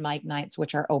open mic nights,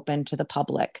 which are open to the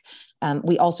public.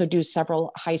 We also do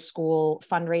several high school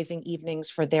fundraising evenings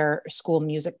for their school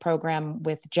music program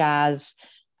with jazz,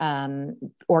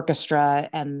 orchestra,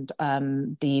 and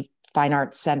the Fine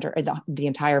Arts Center, the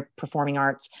entire performing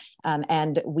arts.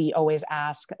 And we always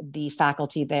ask the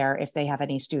faculty there if they have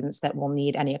any students that will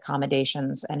need any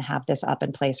accommodations, and have this up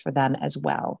in place for them as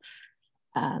well.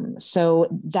 So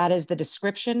that is the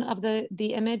description of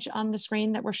the image on the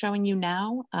screen that we're showing you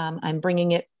now. I'm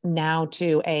bringing it now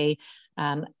to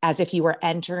as if you were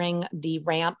entering the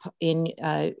ramp in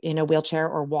a wheelchair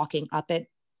or walking up it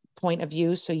point of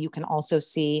view, so you can also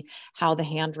see how the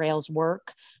handrails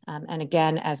work. And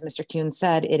again, as Mr. Kuhn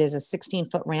said, it is a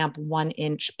 16-foot ramp, 1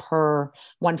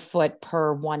 foot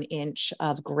per 1 inch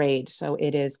of grade. So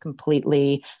it is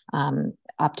completely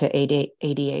up to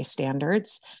ADA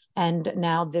standards. And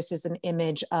now this is an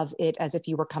image of it as if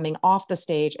you were coming off the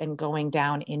stage and going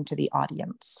down into the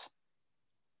audience.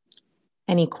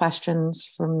 Any questions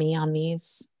from me on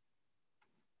these?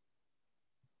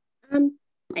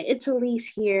 It's Elise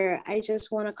here. I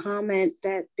just want to comment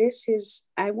that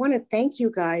I want to thank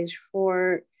you guys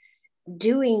for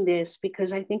doing this,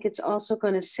 because I think it's also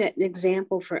going to set an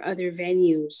example for other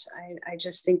venues. I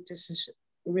just think this is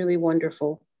really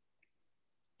wonderful.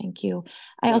 Thank you.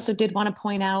 I also did want to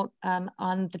point out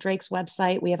on the Drake's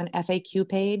website, we have an FAQ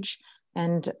page,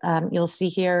 and you'll see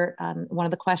here one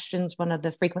of the questions, one of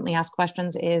the frequently asked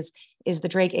questions is the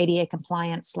Drake ADA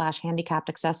compliant / handicapped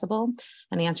accessible?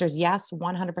 And the answer is yes,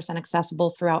 100% accessible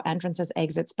throughout entrances,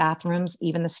 exits, bathrooms,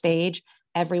 even the stage.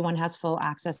 Everyone has full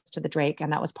access to the Drake,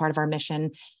 and that was part of our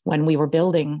mission when we were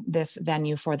building this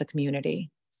venue for the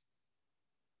community.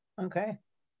 Okay.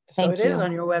 Thank so it you. is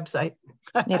on your website.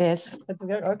 It is. That's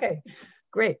good. Okay,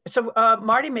 great. So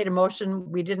Marty made a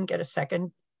motion. We didn't get a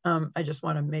second. I just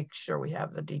want to make sure we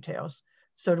have the details.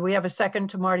 So do we have a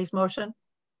second to Marty's motion?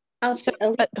 I'll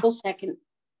second.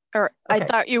 Or Okay. I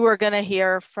thought you were going to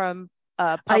hear from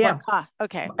public. I am.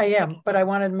 Okay. I am, but I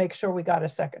wanted to make sure we got a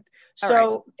second. All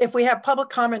So right. if we have public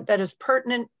comment that is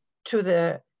pertinent to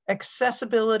the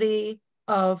accessibility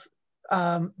of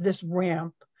this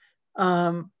ramp,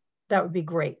 that would be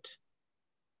great.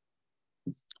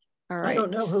 All right. I don't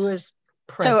know who is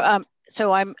present.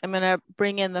 So I'm going to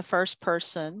bring in the first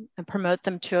person and promote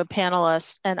them to a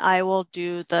panelist, and I will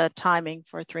do the timing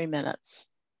for 3 minutes.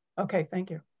 Okay, thank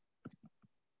you.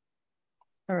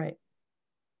 All right.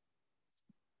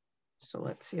 So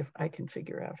let's see if I can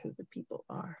figure out who the people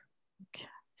are. Okay.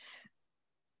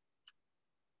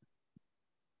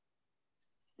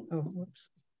 Oh, whoops.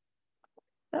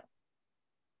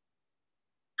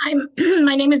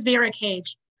 My name is Vera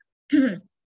Cage.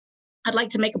 I'd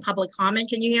like to make a public comment.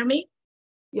 Can you hear me?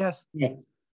 Yes. Yes.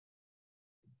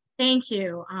 Thank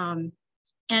you. And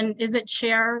is it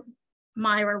Chair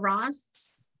Myra Ross?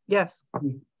 Yes.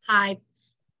 Hi.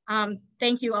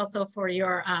 Thank you also for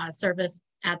your service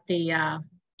at the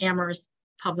Amherst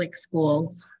Public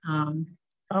Schools.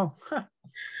 Oh,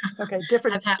 okay.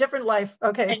 Different life.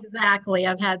 Okay. Exactly.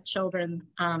 I've had children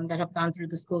that have gone through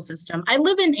the school system. I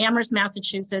live in Amherst,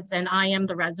 Massachusetts, and I am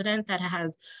the resident that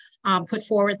has put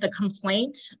forward the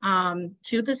complaint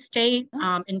to the state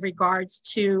in regards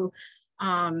to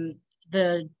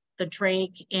the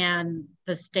Drake and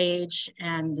the stage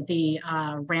and the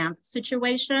ramp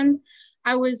situation.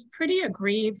 I was pretty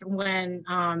aggrieved when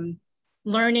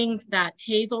learning that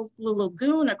Hazel's Blue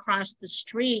Lagoon across the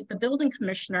street, the building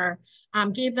commissioner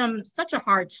gave them such a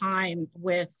hard time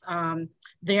with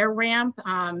their ramp,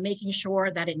 making sure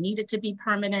that it needed to be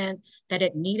permanent, that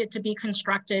it needed to be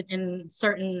constructed in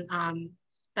certain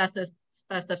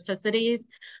specificities.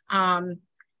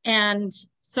 And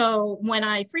so when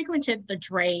I frequented the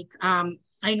Drake,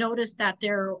 I noticed that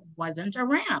there wasn't a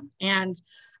ramp. And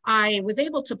I was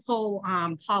able to pull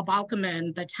Paul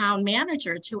Balkeman, the town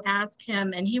manager, to ask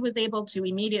him, and he was able to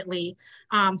immediately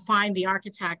find the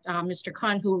architect, Mr.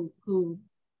 Kuhn, who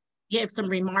gave some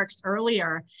remarks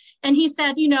earlier. And he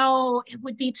said, you know, it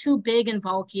would be too big and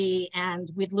bulky and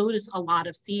we'd lose a lot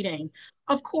of seating.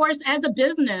 Of course, as a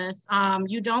business,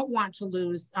 you don't want to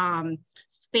lose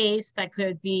space that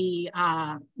could be,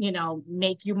 you know,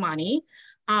 make you money.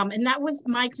 And that was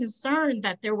my concern,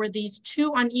 that there were these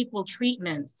two unequal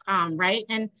treatments, right?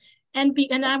 And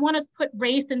I want to put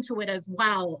race into it as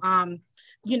well.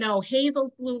 You know,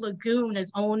 Hazel's Blue Lagoon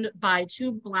is owned by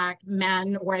two Black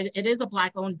men, or it is a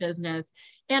Black owned business.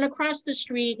 And across the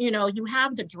street, you know, you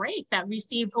have the Drake that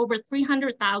received over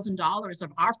 $300,000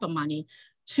 of ARPA money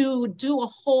to do a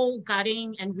whole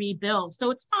gutting and rebuild. So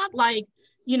it's not like,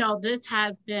 you know, this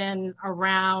has been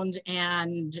around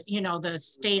and, you know, the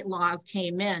state laws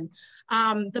came in.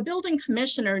 The building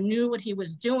commissioner knew what he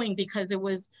was doing because it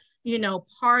was, you know,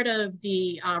 part of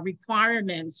the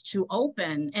requirements to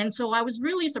open. And so I was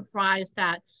really surprised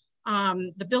that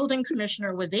the building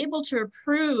commissioner was able to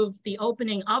approve the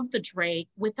opening of the Drake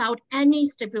without any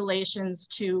stipulations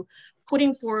to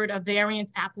putting forward a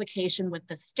variance application with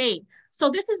the state. So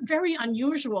this is very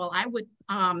unusual. I would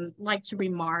like to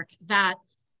remark that,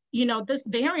 you know, this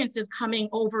variance is coming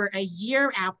over a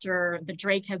year after the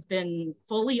Drake has been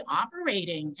fully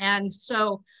operating. And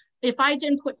so if I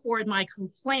didn't put forward my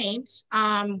complaint,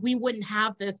 we wouldn't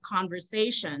have this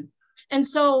conversation. And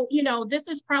so, you know, this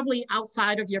is probably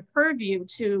outside of your purview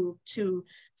to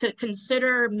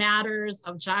consider matters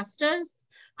of justice,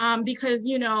 because,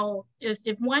 you know,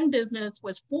 if one business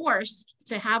was forced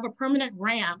to have a permanent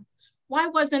ramp, why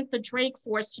wasn't the Drake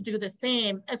forced to do the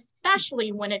same,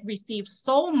 especially when it receives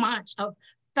so much of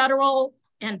federal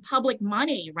and public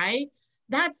money, right?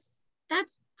 That's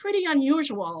pretty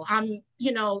unusual.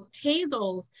 You know,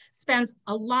 Hazel's spent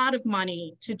a lot of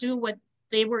money to do what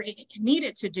they were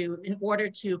needed to do in order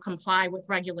to comply with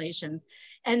regulations.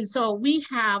 And so we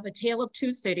have a tale of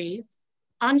two cities,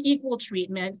 unequal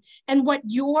treatment, and what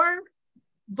your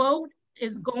vote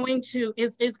is going to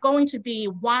be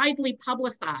widely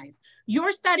publicized.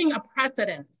 You're setting a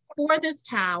precedent for this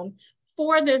town,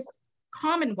 for this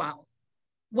Commonwealth.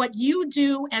 What you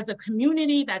do as a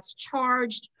community that's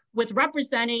charged with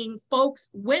representing folks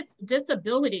with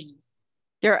disabilities.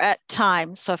 You're at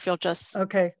time, so if you'll just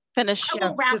finish. I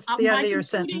will wrap up. My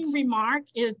concluding remark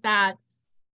is that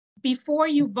before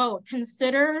you vote,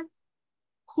 consider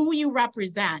who you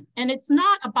represent. And it's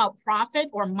not about profit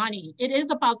or money. It is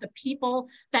about the people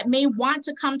that may want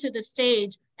to come to the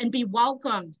stage and be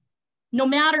welcomed, no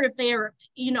matter if they're,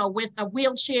 you know, with a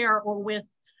wheelchair or with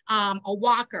a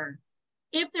walker.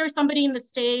 If there's somebody in the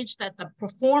stage that the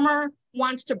performer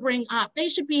wants to bring up, they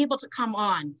should be able to come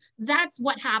on. That's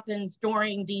what happens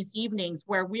during these evenings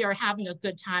where we are having a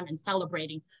good time and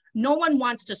celebrating. No one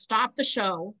wants to stop the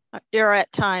show. You're at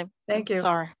time. Thank you.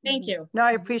 Sorry. Thank you. No,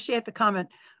 I appreciate the comment.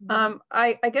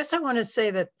 I guess I want to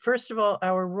say that, first of all,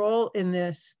 our role in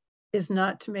this is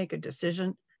not to make a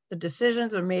decision. The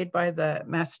decisions are made by the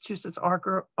Massachusetts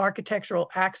Architectural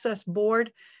Access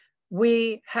Board.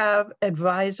 We have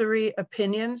advisory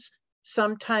opinions.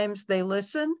 Sometimes they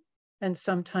listen and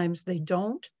sometimes they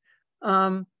don't.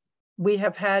 We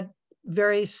have had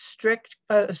very strict,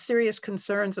 serious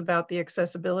concerns about the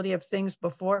accessibility of things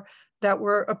before that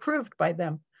were approved by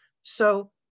them.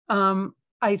 So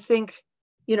I think,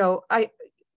 you know,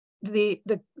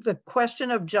 the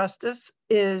question of justice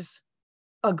is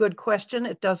a good question.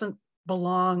 It doesn't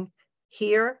belong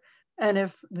here. And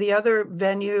if the other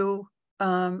venue,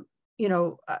 you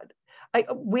know,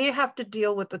 we have to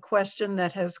deal with the question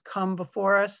that has come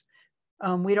before us.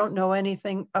 We don't know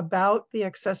anything about the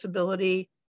accessibility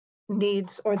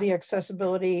needs or the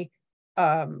accessibility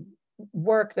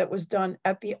work that was done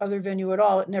at the other venue at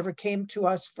all. It never came to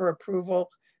us for approval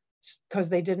because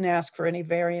they didn't ask for any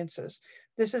variances.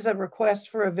 This is a request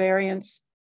for a variance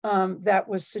that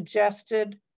was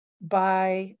suggested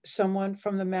by someone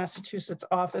from the Massachusetts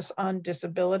Office on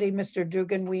Disability. Mr.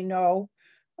 Dugan, we know,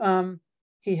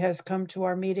 he has come to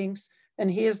our meetings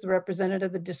and he is the representative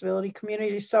of the disability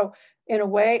community. So in a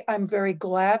way, I'm very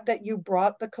glad that you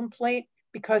brought the complaint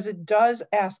because it does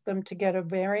ask them to get a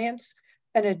variance.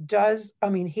 And it does, I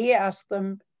mean, he asked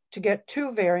them to get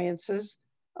 2 variances.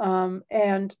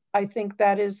 And I think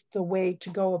that is the way to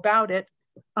go about it.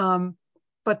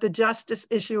 But the justice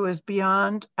issue is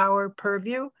beyond our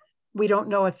purview. We don't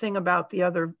know a thing about the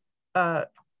other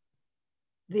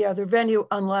venue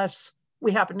unless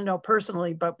we happen to know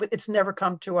personally, but it's never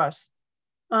come to us.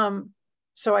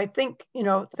 So I think, you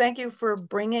know, thank you for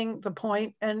bringing the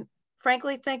point, and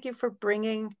frankly, thank you for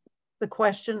bringing the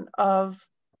question of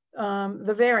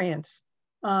the variance,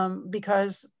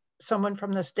 because someone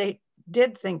from the state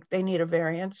did think they need a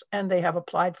variance and they have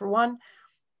applied for one.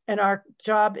 And our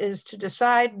job is to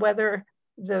decide whether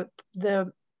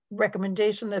the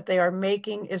recommendation that they are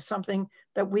making is something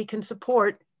that we can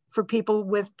support for people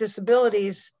with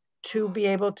disabilities to be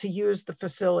able to use the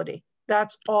facility.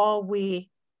 That's all we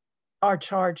are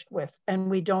charged with, and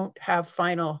we don't have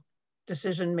final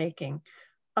decision making.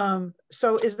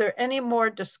 So is there any more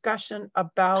discussion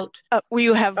about? We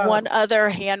have one other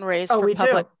hand raised for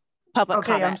public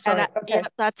okay, comment. I'm sorry. Yeah,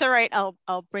 that's all right.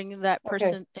 I'll bring that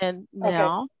person in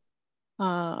now.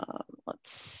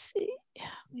 Let's see.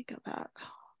 Let me go back.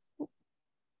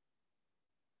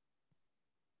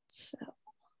 So.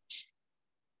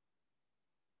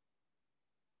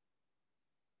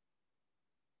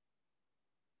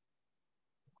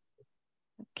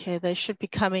 Okay, they should be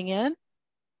coming in.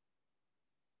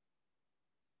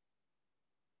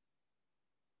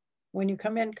 When you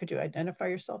come in, could you identify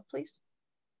yourself, please?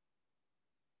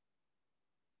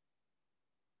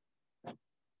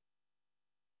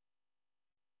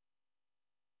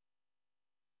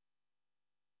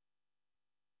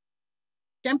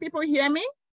 Can people hear me?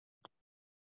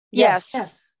 Yes.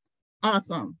 Yes.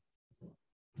 Awesome.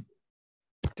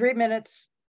 3 minutes.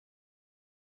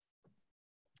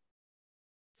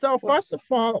 So first of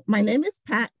all, my name is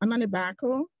Pat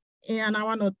Ananibako, and I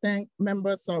want to thank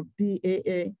members of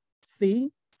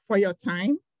DAAC for your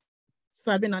time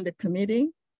serving on the committee.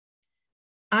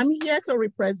 I'm here to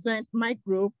represent my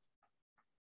group,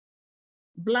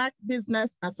 Black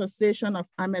Business Association of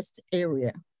Amherst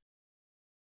Area.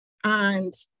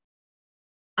 And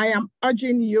I am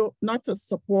urging you not to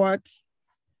support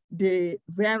the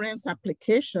variance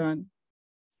application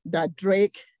that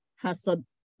Drake has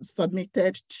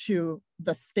submitted to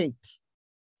the state.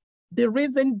 The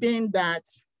reason being that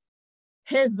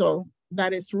Hazel,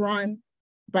 that is run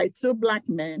by 2 Black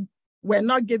men, were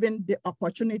not given the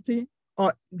opportunity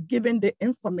or given the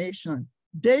information.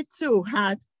 They too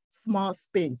had small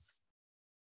space.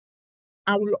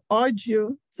 I will urge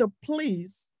you to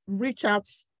please reach out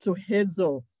to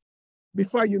Hazel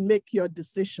before you make your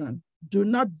decision. Do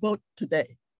not vote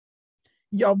today.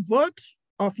 Your vote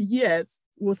of yes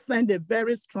will send a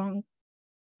very strong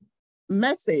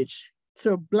message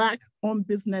to Black-owned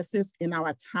businesses in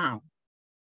our town.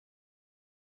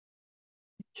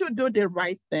 You should do the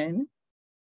right thing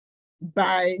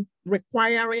by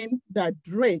requiring that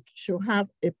Drake should have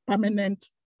a permanent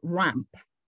ramp.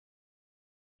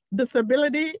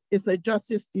 Disability is a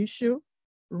justice issue.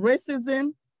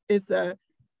 Racism is a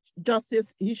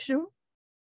justice issue.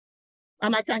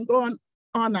 And I can go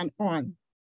on and on.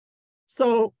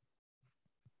 So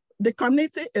the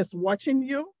community is watching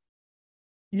you.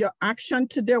 Your action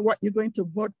today, what you're going to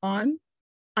vote on,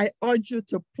 I urge you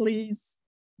to please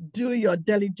do your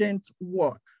diligent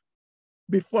work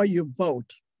before you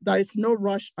vote. There is no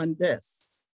rush on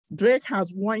this. Drake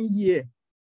has 1 year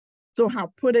to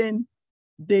have put in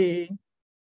the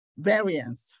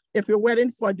variance. If you're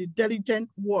waiting for the diligent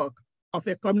work of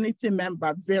a community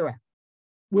member, Vera,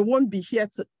 we won't be here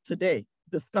today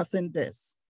discussing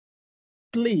this.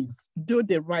 Please do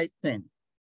the right thing.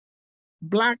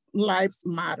 Black lives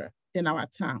matter in our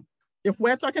town. If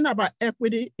we're talking about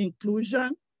equity,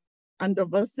 inclusion, and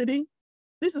diversity,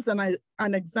 this is an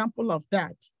example of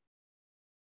that.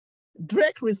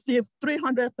 Drake received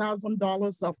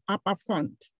 $300,000 of APA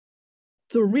fund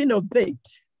to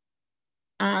renovate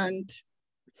and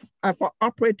for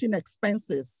operating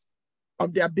expenses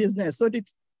of their business. So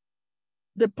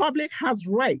the public has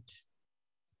right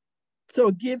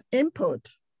to give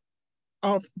input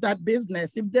of that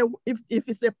business. If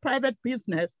it's a private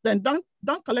business, then don't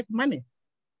collect money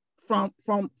from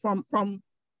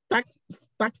tax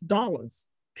dollars,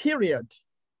 period.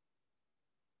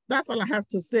 That's all I have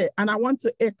to say. And I want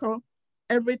to echo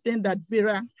everything that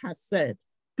Vera has said.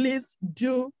 Please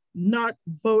do not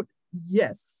vote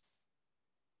yes.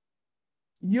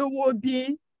 You will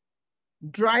be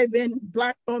driving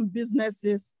Black-owned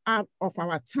businesses out of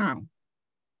our town.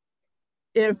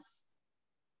 If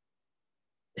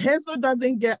Hazel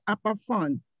doesn't get APA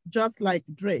fund, just like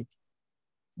Drake,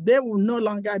 they will no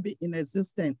longer be in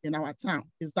existence in our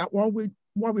town. Is that what we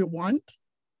want?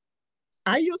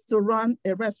 I used to run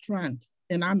a restaurant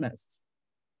in Amherst.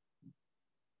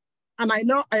 And I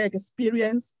know I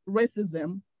experienced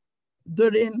racism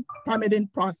during permitting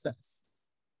process.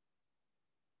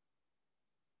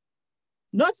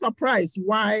 No surprise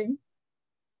why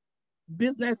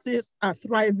businesses are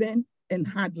thriving in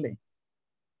Hadley.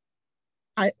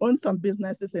 I own some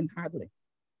businesses in Hadley.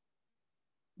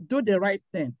 Do the right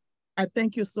thing. I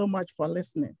thank you so much for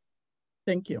listening.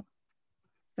 Thank you.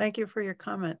 Thank you for your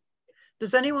comment.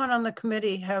 Does anyone on the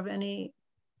committee have any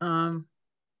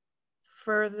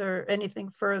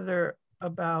anything further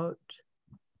about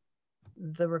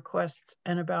the request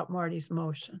and about Marty's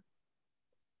motion?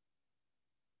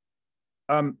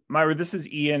 Myra, this is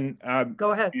Ian.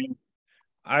 Go ahead.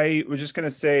 I was just going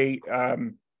to say,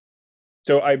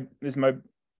 this is my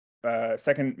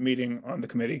second meeting on the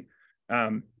committee,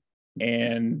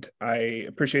 and I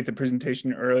appreciate the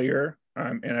presentation earlier,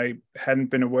 and I hadn't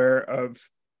been aware of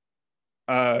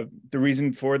the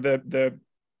reason for the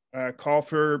call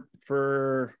for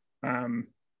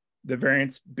the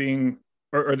variance being,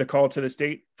 or the call to the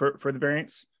state for the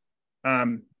variance,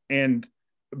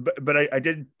 but I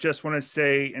did just want to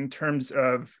say, in terms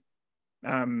of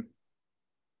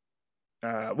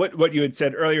what you had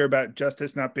said earlier about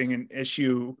justice not being an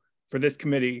issue for this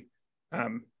committee,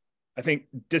 I think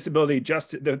disability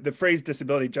justice, the phrase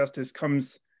disability justice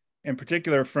comes in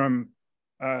particular from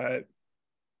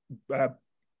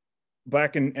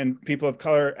Black and people of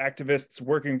color activists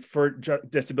working for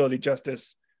disability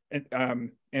justice.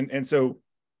 And so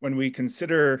when we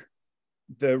consider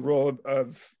the role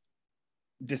of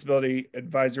disability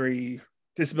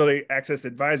access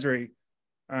advisory,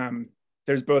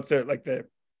 there's both the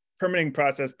permitting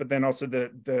process, but then also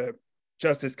the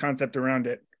justice concept around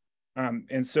it.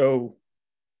 And so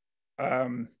I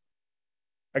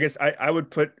guess I would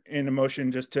put in a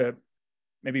motion just to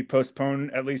maybe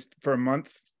postpone at least for a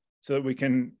month so that we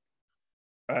can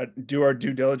do our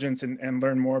due diligence and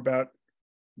learn more about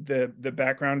the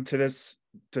background to this,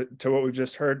 to what we've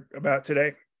just heard about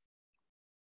today.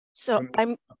 So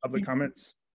I'm public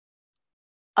comments.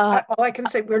 All I can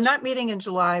say, we're not meeting in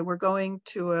July. We're going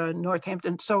to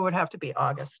Northampton, so it would have to be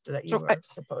August that you are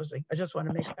proposing. I just want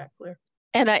to make that clear.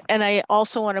 And I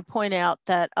also want to point out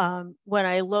that when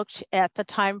I looked at the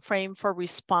time frame for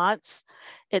response,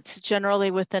 it's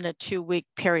generally within a 2-week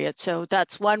period. So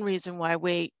that's one reason why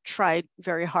we tried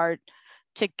very hard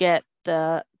to get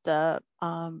the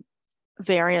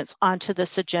variance onto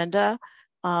this agenda,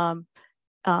 and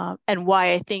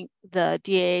why I think the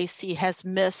DAAC has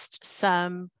missed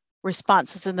some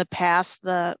responses in the past.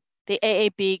 The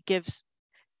AAB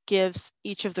gives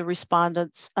each of the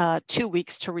respondents 2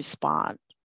 weeks to respond.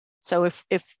 So if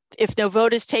no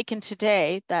vote is taken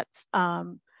today, that's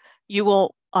you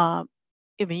will. I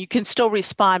mean, you can still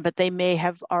respond, but they may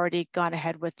have already gone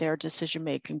ahead with their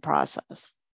decision-making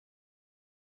process.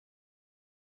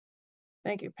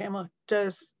 Thank you, Pamela.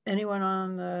 Does anyone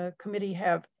on the committee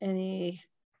have any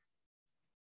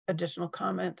additional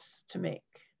comments to make?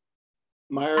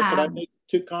 Myra, could I make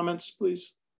 2 comments,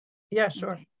 please? Yeah,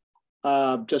 sure.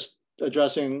 Just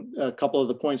addressing a couple of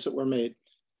the points that were made.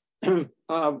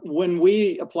 When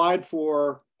we applied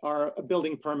for our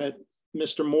building permit,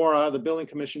 Mr. Mora, the building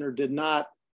commissioner, did not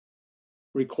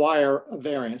require a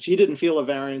variance. He didn't feel a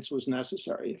variance was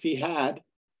necessary. If he had,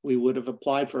 we would have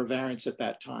applied for a variance at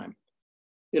that time.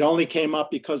 It only came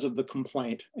up because of the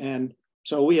complaint. And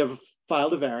so we have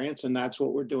filed a variance, and that's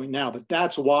what we're doing now. But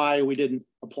that's why we didn't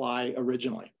apply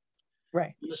originally.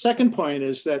 Right. And the second point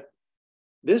is that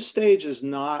this stage is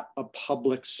not a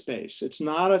public space. It's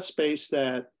not a space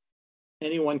that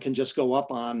anyone can just go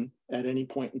up on at any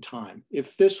point in time.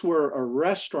 If this were a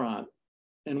restaurant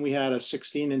and we had a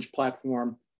 16-inch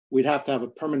platform, we'd have to have a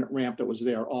permanent ramp that was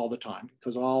there all the time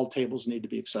because all tables need to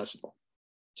be accessible.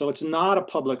 So it's not a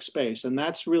public space. And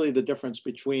that's really the difference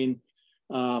between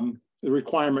the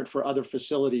requirement for other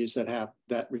facilities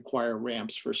that require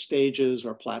ramps for stages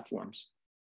or platforms.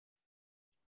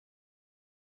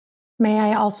 May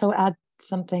I also add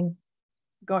something?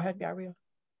 Go ahead, Gabrielle.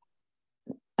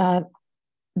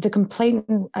 The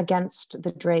complainant against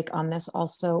the Drake on this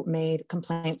also made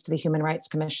complaints to the Human Rights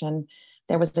Commission.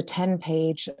 There was a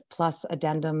 10-page plus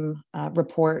addendum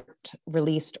report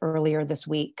released earlier this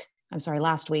week,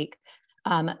 last week,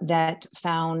 that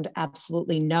found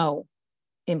absolutely no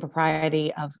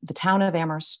impropriety of the town of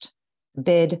Amherst,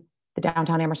 BID, the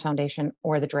Downtown Amherst Foundation,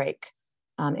 or the Drake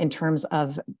in terms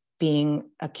of being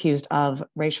accused of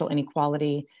racial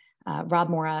inequality. Rob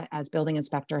Mora, as building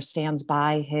inspector, stands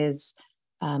by his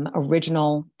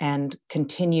original and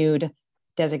continued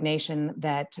designation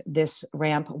that this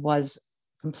ramp was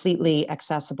completely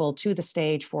accessible to the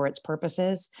stage for its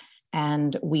purposes.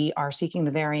 And we are seeking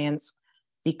the variance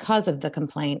because of the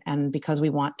complaint and because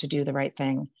we want to do the right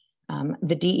thing.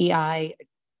 The DEI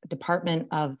department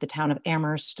of the town of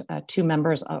Amherst, 2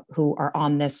 members who are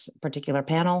on this particular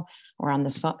panel or on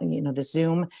this, this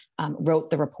Zoom, wrote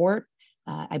the report.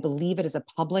 I believe it is a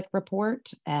public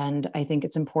report, and I think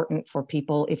it's important for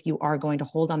people, if you are going to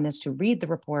hold on this, to read the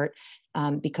report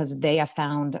because they have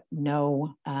found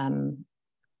no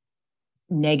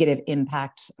negative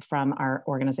impacts from our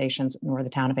organizations nor the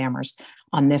town of Amherst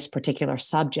on this particular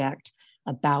subject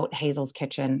about Hazel's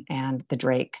Kitchen and the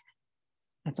Drake.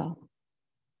 That's all.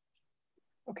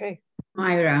 Okay.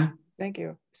 Myra. Thank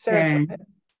you. Sarah.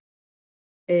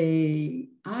 I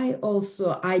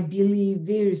believe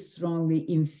very strongly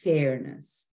in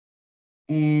fairness.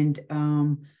 And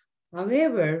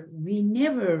however, we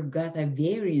never got a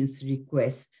variance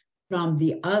request from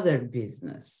the other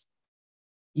business.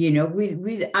 You know,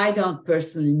 I don't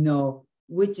personally know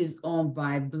which is owned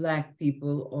by Black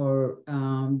people or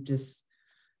just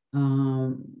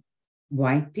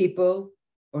white people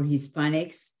or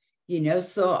Hispanics, you know,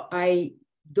 so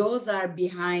those are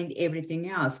behind everything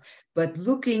else. But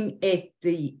looking at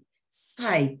the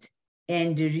site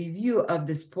and the review of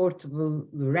this portable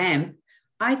ramp,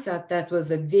 I thought that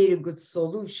was a very good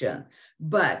solution.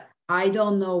 But I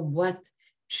don't know what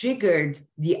triggered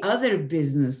the other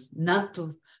business not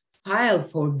to file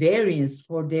for variance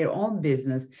for their own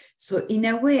business. So in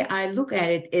a way, I look at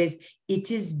it as it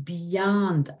is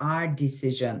beyond our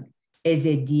decision as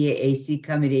a DAAC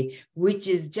committee, which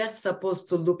is just supposed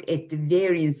to look at the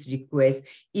variance request.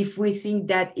 If we think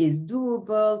that is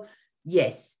doable,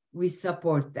 yes, we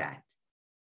support that.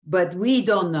 But we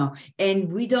don't know.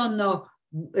 And we don't know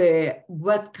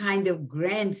what kind of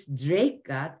grants Drake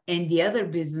got and the other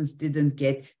business didn't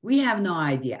get. We have no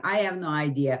idea. I have no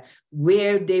idea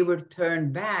where they were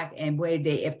turned back and where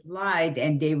they applied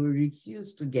and they were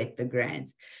refused to get the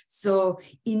grants. So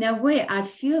in a way, I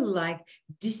feel like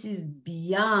this is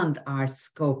beyond our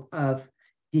scope of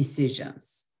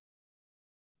decisions.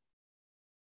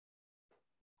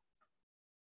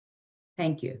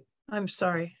 Thank you. I'm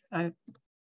sorry.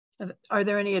 Are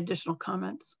there any additional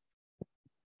comments?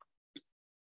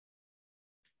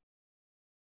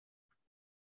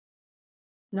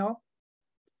 No?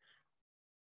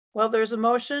 Well, there's a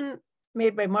motion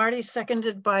made by Marty,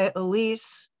 seconded by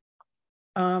Elise,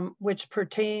 which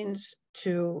pertains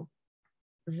to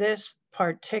this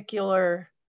particular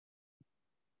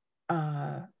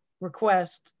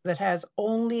request that has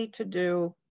only to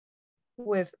do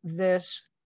with this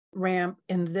ramp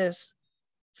in this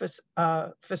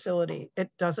facility. It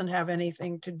doesn't have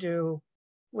anything to do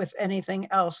with anything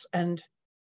else. And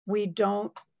we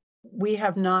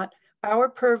have not, our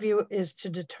purview is to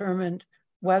determine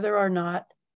whether or not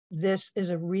this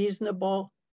is a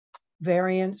reasonable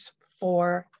variance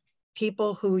for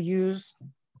people who use,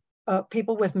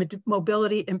 people with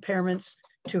mobility impairments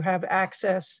to have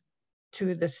access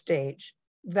to the stage.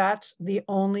 That's the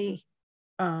only,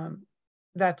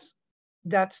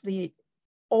 that's the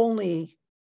only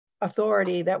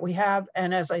authority that we have.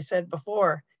 And as I said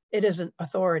before, it isn't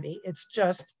authority, it's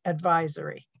just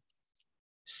advisory.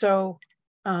 So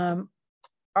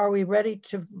are we ready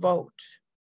to vote?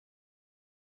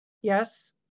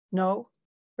 Yes? No?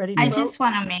 Ready to vote? I just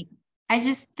want to make,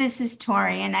 this is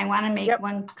Tori, and I want to make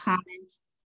one comment.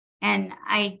 And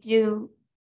I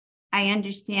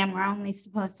understand we're only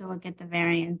supposed to look at the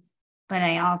variance, but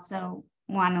I also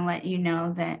want to let you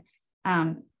know that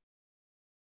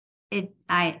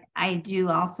I do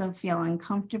also feel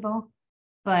uncomfortable,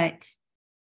 but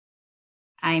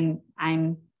I'm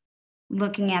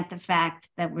looking at the fact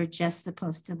that we're just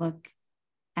supposed to look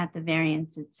at the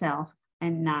variance itself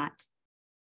and not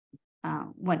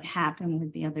what happened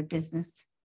with the other business,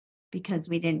 because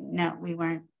we didn't know, we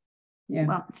weren't,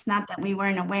 well, it's not that we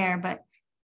weren't aware, but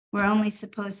we're only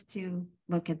supposed to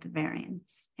look at the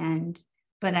variance.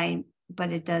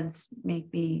 But it does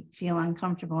make me feel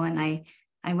uncomfortable. And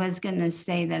I was going to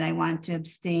say that I want to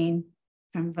abstain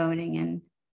from voting, and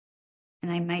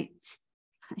I might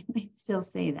still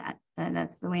say that.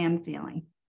 That's the way I'm feeling.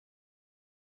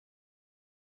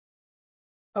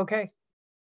 Okay.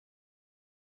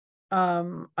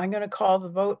 I'm going to call the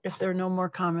vote if there are no more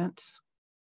comments.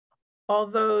 All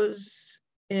those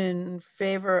in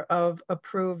favor of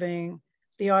approving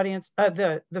the audience,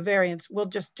 the variance, we'll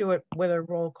just do it with a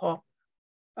roll call.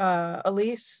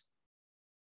 Elise?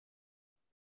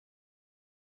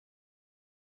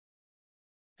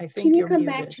 I think Can you you're come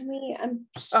muted. back to me? I'm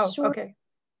okay.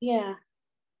 Yeah.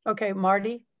 Okay,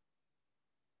 Marty?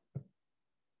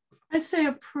 I say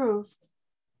approve.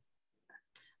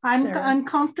 I'm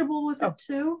uncomfortable with it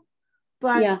too,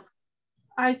 but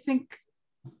I think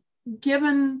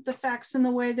given the facts and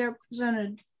the way they're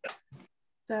presented,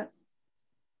 that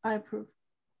I approve.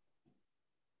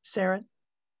 Sarah?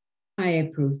 I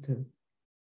approve too.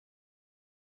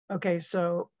 Okay,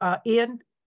 so Ian?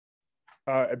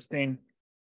 Abstain.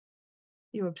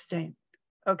 You abstain.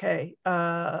 Okay,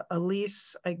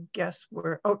 Elise, I guess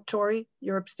Tori,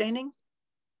 you're abstaining?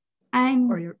 I'm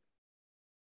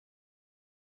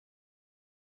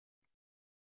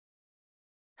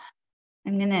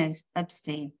gonna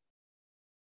abstain.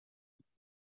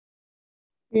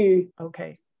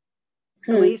 Okay.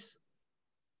 Elise?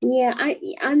 Yeah,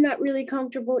 I'm not really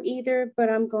comfortable either, but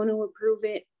I'm going to approve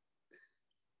it.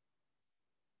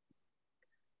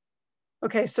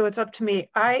 Okay, so it's up to me.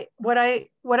 What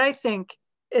I think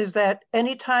is that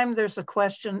anytime there's a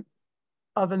question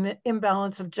of an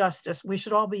imbalance of justice, we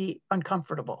should all be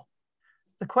uncomfortable.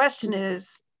 The question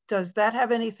is, does that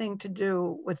have anything to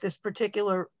do with this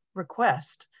particular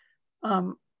request?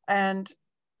 And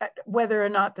whether or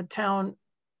not the town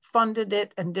funded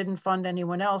it and didn't fund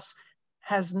anyone else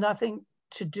has nothing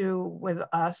to do with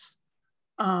us.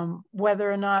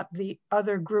 Whether or not the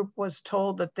other group was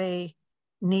told that they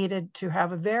needed to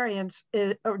have a variance,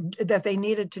 or that they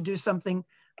needed to do something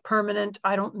permanent.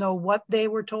 I don't know what they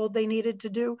were told they needed to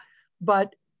do,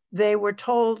 but they were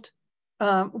told,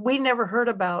 we never heard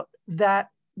about that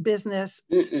business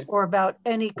or about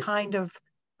any kind of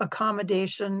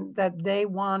accommodation that they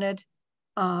wanted.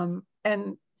 And,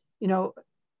 you know,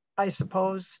 I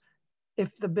suppose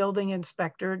if the building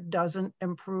inspector doesn't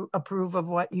approve of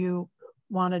what you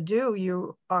want to do,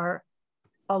 you are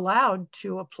allowed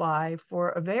to apply for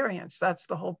a variance. That's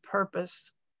the whole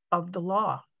purpose of the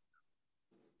law.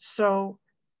 So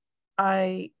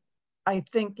I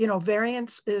think, you know,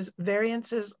 variances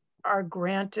are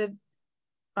granted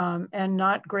and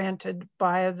not granted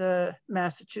by the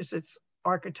Massachusetts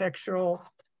Architectural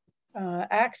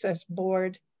Access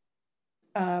Board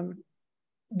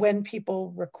when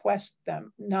people request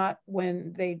them, not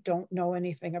when they don't know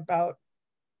anything about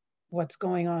what's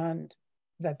going on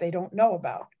that they don't know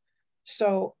about.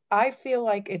 So I feel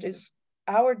like it is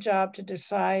our job to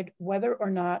decide whether or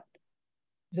not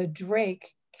the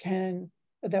Drake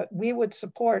that we would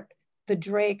support the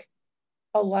Drake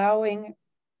allowing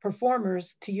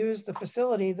performers to use the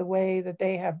facility the way that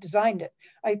they have designed it.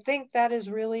 I think that is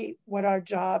really what our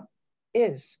job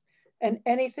is. And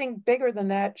anything bigger than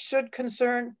that should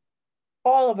concern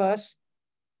all of us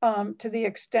to the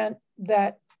extent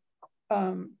that,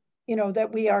 you know,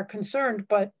 that we are concerned.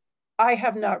 But I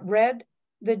have not read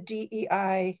the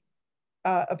DEI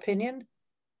opinion,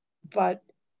 but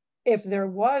if there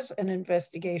was an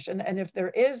investigation and if there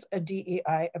is a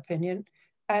DEI opinion,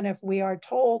 and if we are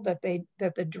told that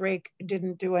the Drake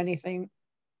didn't do anything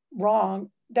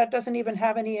wrong, that doesn't even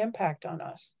have any impact on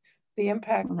us. The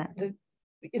impact,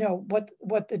 you know,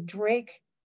 what the Drake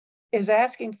is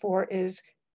asking for is,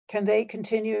 can they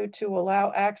continue to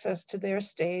allow access to their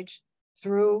stage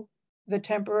through the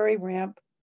temporary ramp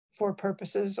for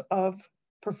purposes of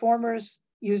performers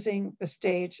using the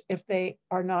stage if they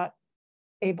are not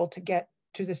able to get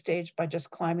to the stage by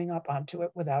just climbing up onto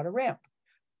it without a ramp.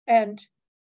 And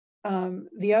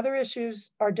the other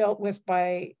issues are dealt with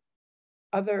by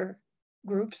other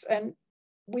groups, and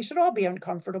we should all be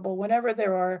uncomfortable whenever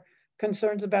there are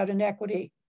concerns about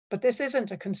inequity. But this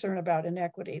isn't a concern about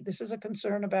inequity. This is a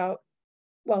concern about,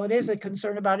 well, it is a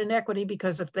concern about inequity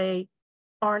because if they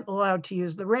aren't allowed to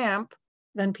use the ramp,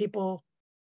 then people,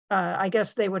 I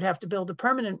guess they would have to build a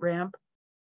permanent ramp.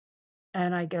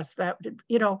 And I guess that,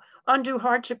 you know, undue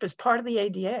hardship is part of the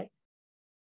ADA.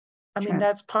 I mean,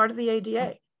 that's part of the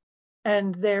ADA.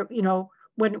 And there, you know,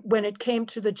 when it came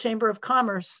to the Chamber of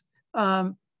Commerce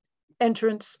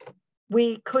entrance,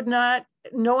 we could not,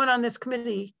 no one on this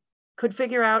committee could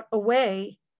figure out a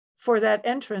way for that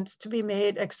entrance to be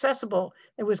made accessible.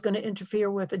 It was going to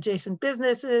interfere with adjacent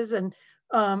businesses and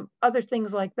other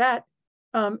things like that.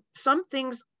 Some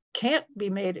things can't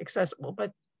be made accessible,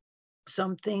 but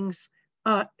some things,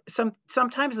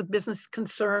 sometimes the business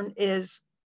concern is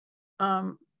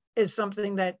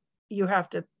something that you have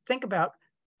to think about.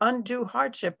 Undue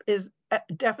hardship is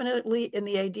definitely in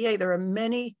the ADA. There are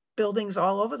many buildings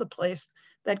all over the place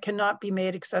that cannot be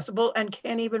made accessible and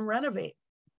can't even renovate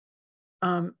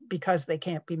because they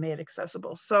can't be made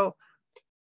accessible. So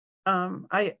I'm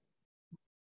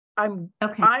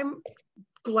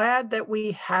glad that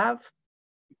we have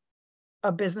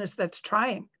a business that's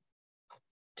trying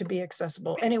to be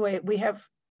accessible. Anyway,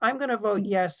 I'm going to vote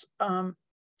yes. And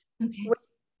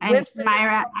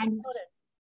Myra, I'm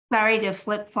sorry to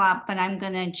flip flop, but I'm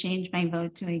going to change my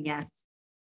vote to a yes.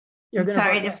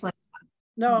 Sorry to flip.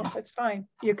 No, it's fine.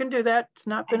 You can do that. It's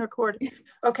not been recorded.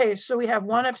 Okay, so we have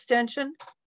one abstention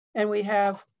and we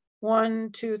have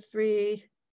 1, 2, 3,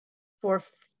 4,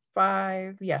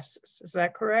 5 yeses. Is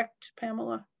that correct,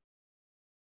 Pamela?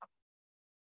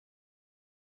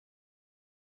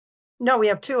 No, we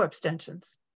have 2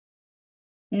 abstentions.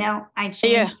 No, I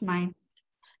changed mine.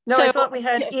 No, so I thought we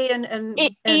had Ian and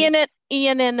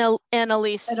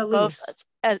Elise both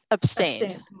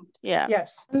abstained. Yeah.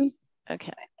 Yes.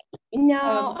 Okay.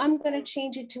 No, I'm going to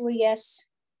change it to a yes.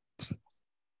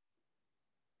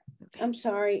 I'm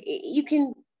sorry. You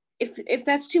can, if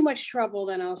that's too much trouble,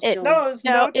 then I'll still. No, it's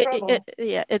no trouble.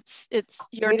 Yeah, it's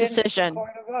your decision.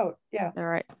 A vote. Yeah. All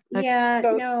right. Okay. Yeah.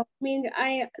 So, no, I mean,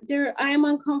 I am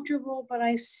uncomfortable, but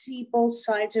I see both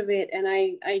sides of it, and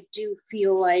I do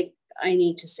feel like I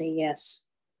need to say yes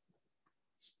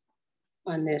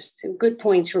on this. Good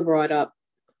points were brought up.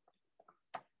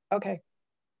 Okay.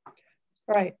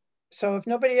 All right. So if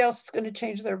nobody else is going to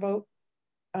change their vote,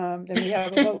 then we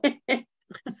have a vote.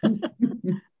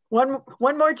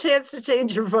 one more chance to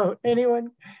change your vote.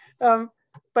 Anyone?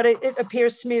 But it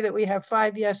appears to me that we have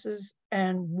 5 yeses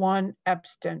and 1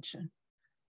 abstention.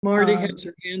 Marty has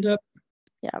her hand up.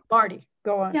 Yeah, Marty,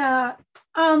 go on. Yeah.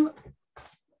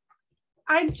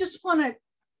 I just want to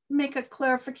make a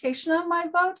clarification on my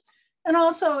vote, and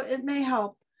also it may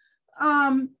help.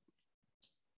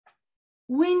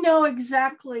 We know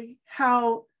exactly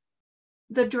how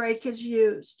the Drake is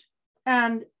used,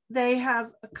 and they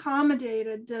have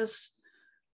accommodated this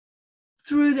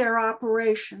through their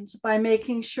operations by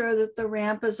making sure that the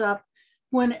ramp is up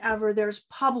whenever there's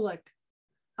public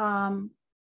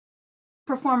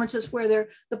performances where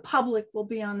the public will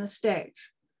be on the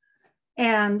stage.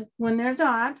 And when they're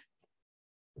not,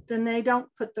 then they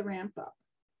don't put the ramp up.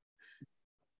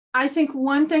 I think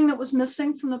one thing that was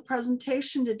missing from the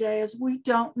presentation today is we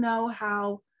don't know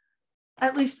how,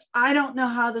 at least I don't know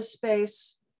how the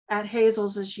space at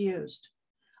Hazel's is used.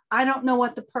 I don't know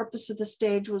what the purpose of the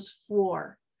stage was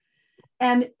for.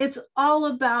 And it's all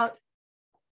about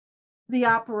the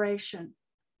operation.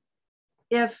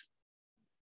 If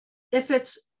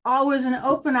it's always an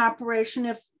open operation,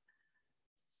 if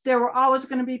there were always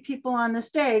going to be people on the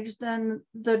stage, then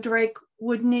the Drake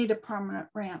would need a permanent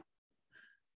ramp.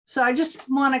 So I just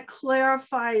want to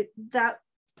clarify that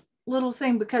little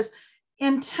thing, because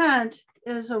intent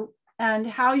is and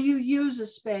how you use a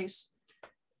space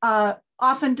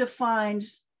often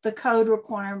defines the code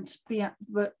requirements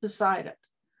beside it.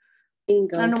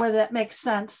 Bingo. I don't know whether that makes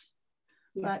sense,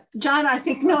 but John, I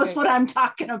think, knows what I'm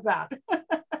talking about.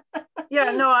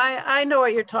 Yeah, no, I know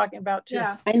what you're talking about too.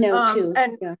 Yeah, I know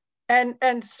too.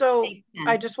 And so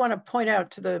I just want to point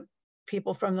out to the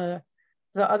people from the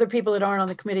other people that aren't on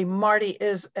the committee, Marty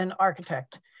is an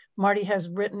architect. Marty has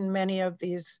written many of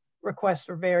these requests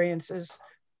for variances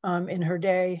in her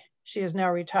day. She is now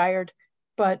retired,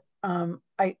 but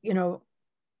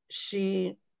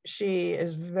she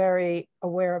is very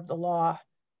aware of the law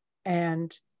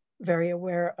and very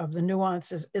aware of the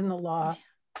nuances in the law,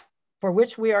 for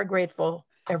which we are grateful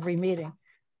every meeting.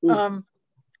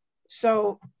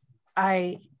 So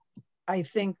I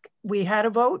think we had a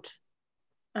vote,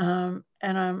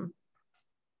 and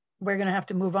we're going to have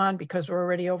to move on because we're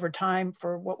already over time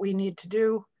for what we need to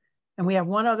do. And we have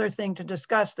one other thing to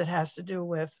discuss that has to do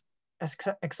with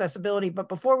accessibility. But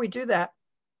before we do that,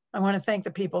 I want to thank the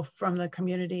people from the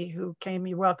community who came.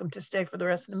 You're welcome to stay for the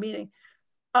rest of the meeting.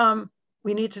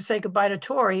 We need to say goodbye to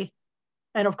Tori.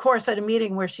 And of course, at a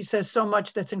meeting where she says so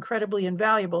much that's incredibly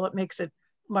invaluable, it makes it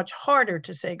much harder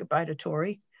to say goodbye to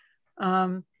Tori.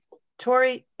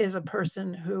 Tori is a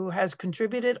person who has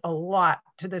contributed a lot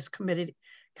to this committee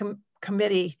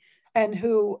and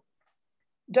who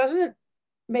doesn't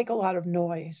make a lot of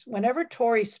noise. Whenever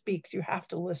Tori speaks, you have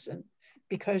to listen,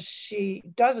 because she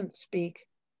doesn't speak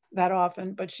that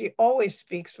often, but she always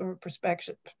speaks from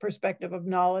a perspective of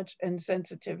knowledge and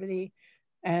sensitivity.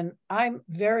 And I'm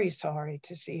very sorry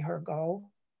to see her go.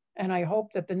 And I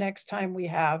hope that the next time we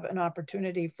have an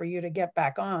opportunity for you to get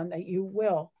back on, that you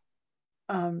will,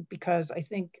 because I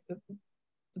think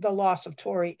the loss of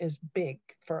Tori is big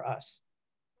for us.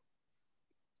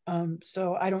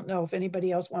 So I don't know if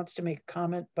anybody else wants to make a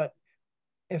comment, but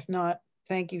if not,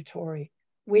 thank you, Tori.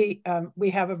 We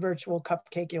have a virtual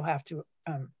cupcake. You'll have to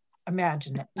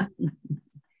imagine it.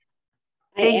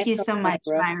 Thank you so much,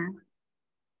 Myra.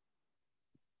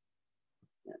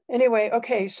 Anyway,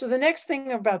 okay, so the next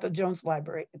thing about the Jones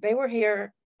Library, they were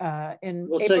here in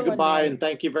We'll April say goodbye and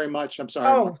thank you very much. I'm sorry.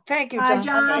 Oh, thank you, John. Bye,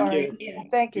 John. Thank you.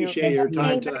 Thank you. Appreciate your time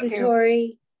Thank tonight. you,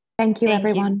 Tori. Thank you, Thank you.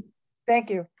 everyone. Thank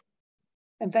you.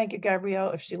 And thank you,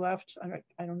 Gabrielle, if she left.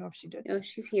 I don't know if she did. No,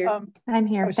 she's here. I'm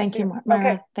here. she's Thank you, here. Myra.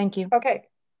 Okay. Thank you. Okay,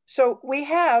 so we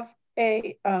have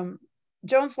a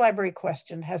Jones Library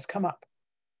question has come up.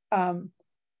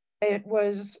 It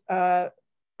was, in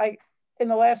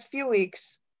the last few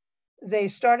weeks, they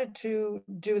started to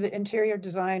do the interior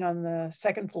design on the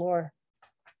second floor.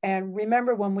 And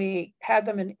remember when we had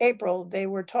them in April, they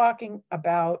were talking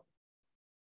about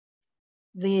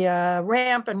the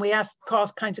ramp, and we asked all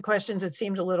kinds of questions. It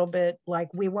seemed a little bit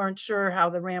like we weren't sure how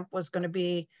the ramp was going to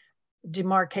be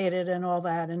demarcated and all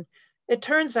that. And it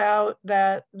turns out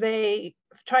that they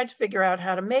tried to figure out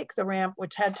how to make the ramp,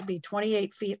 which had to be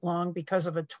 28 feet long because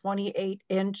of a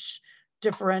 28-inch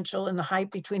differential in the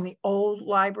height between the old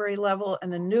library level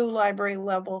and the new library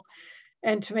level.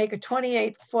 And to make a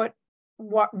 28-foot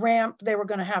ramp, they were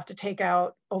going to have to take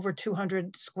out over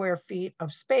 200 square feet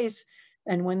of space.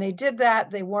 And when they did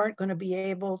that, they weren't going to be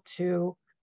able to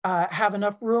have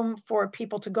enough room for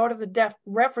people to go to the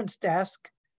reference desk,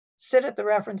 sit at the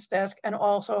reference desk, and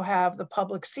also have the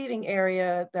public seating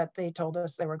area that they told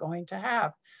us they were going to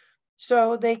have.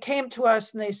 So they came to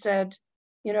us and they said,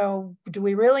 you know, do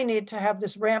we really need to have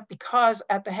this ramp? Because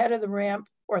at the head of the ramp,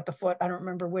 or at the foot, I don't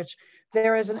remember which,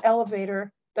 there is an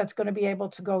elevator that's going to be able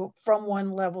to go from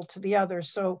one level to the other.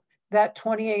 So that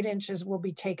 28 inches will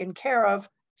be taken care of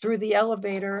through the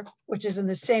elevator, which is in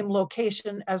the same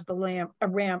location as the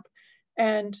ramp.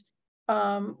 And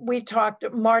we talked,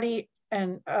 Marty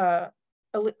and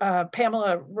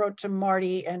Pamela wrote to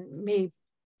Marty and me,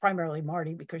 primarily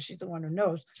Marty, because she's the one who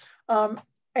knows.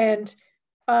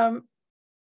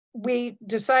 We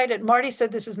decided, Marty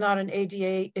said this is not an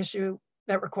ADA issue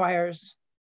that requires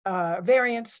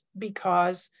variance,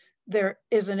 because there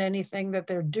isn't anything that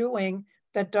they're doing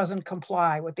that doesn't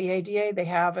comply with the ADA. They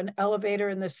have an elevator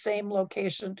in the same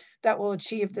location that will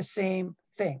achieve the same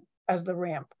thing as the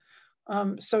ramp.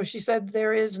 So she said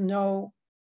there is no,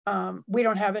 we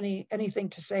don't have anything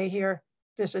to say here.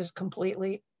 This is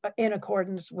completely in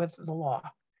accordance with the law.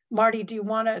 Marty, do you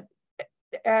want to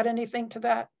add anything to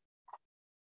that?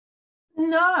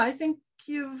 No, I think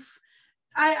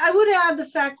I would add the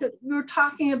fact that we were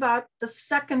talking about the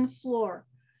second floor.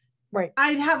 Right.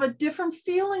 I'd have a different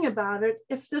feeling about it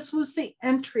if this was the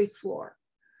entry floor.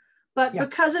 But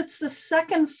because it's the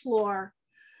second floor,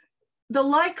 the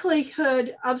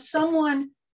likelihood of someone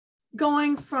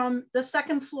going from the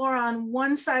second floor on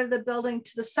one side of the building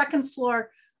to the second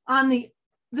floor on the,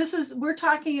 we're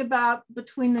talking about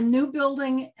between the new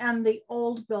building and the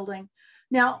old building.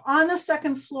 Now on the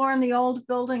second floor in the old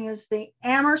building is the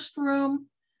Amherst room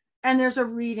and there's a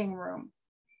reading room.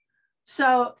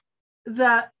 So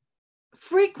the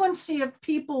frequency of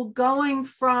people going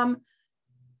from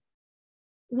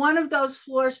one of those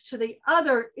floors to the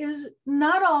other is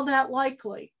not all that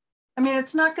likely. I mean,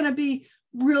 it's not going to be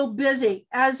real busy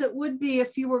as it would be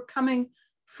if you were coming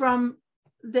from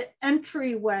the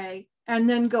entryway and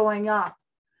then going up.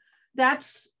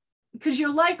 That's because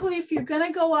you're likely, if you're going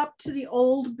to go up to the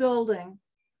old building,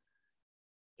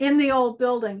 in the old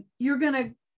building, you're going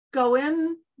to go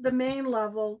in the main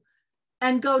level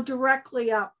and go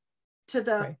directly up to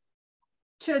the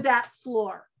to that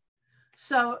floor.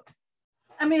 So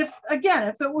I mean, if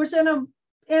it was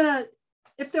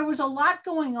if there was a lot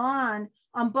going on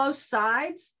both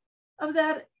sides of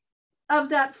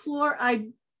that floor, I'd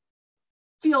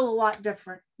feel a lot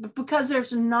different. But because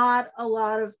there's not a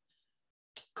lot of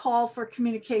call for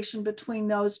communication between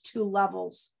those two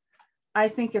levels, I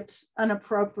think it's an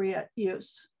appropriate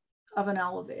use of an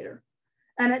elevator.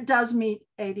 And it does meet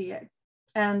ADA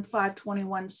and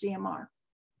 521 CMR.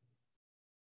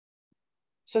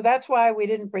 So that's why we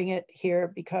didn't bring it here,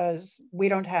 because we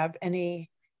don't have anything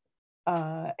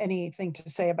to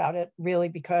say about it, really,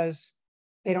 because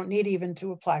they don't need even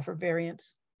to apply for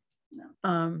variance.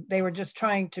 No. They were just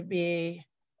trying to be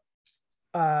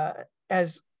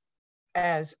as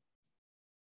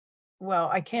well,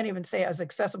 I can't even say as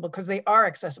accessible, because they are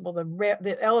accessible.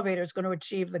 The elevator is going to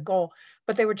achieve the goal,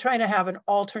 but they were trying to have an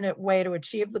alternate way to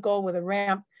achieve the goal with a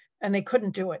ramp, and they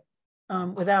couldn't do it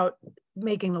without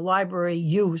making the library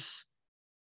use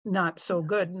not so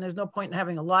good. And there's no point in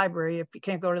having a library if you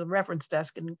can't go to the reference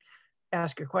desk and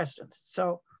ask your questions.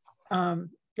 So we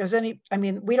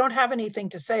don't have anything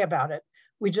to say about it.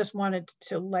 We just wanted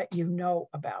to let you know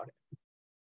about it.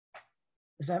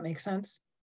 Does that make sense?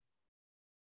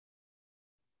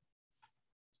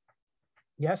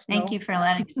 Yes. Thank you for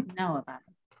letting us know about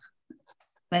it.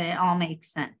 But it all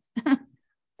makes sense.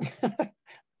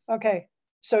 Okay.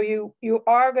 So you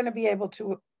are going to be able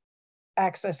to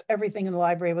access everything in the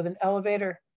library with an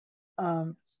elevator.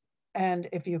 And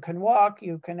if you can walk,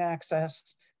 you can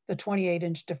access the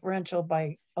 28-inch differential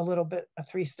by a little bit,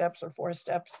 3 steps or 4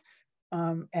 steps.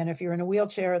 And if you're in a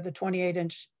wheelchair, the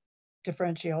 28-inch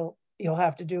differential you'll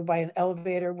have to do by an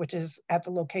elevator, which is at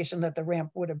the location that the ramp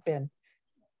would have been.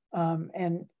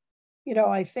 And, you know,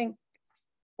 I think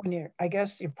when I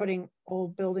guess you're putting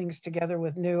old buildings together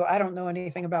with new, I don't know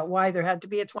anything about why there had to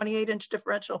be a 28-inch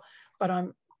differential, but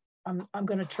I'm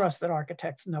going to trust that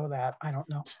architects know that. I don't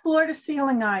know. It's floor to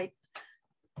ceiling height.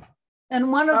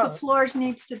 And one of the floors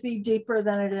needs to be deeper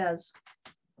than it is.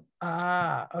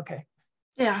 Ah, okay.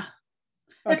 Yeah,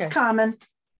 okay. It's common.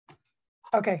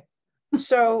 Okay,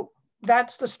 so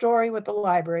that's the story with the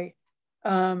library.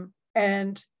 And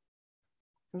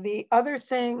the other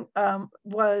thing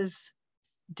was,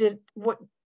 did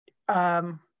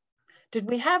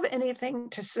we have anything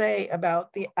to say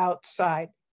about the outside?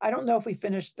 I don't know if we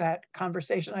finished that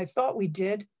conversation. I thought we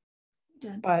did,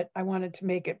 but I wanted to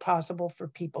make it possible for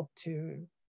people to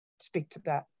speak to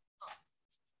that.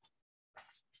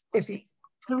 If you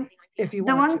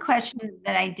the one question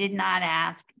that I did not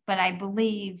ask, but I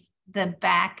believe the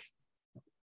back,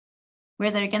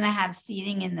 where they're going to have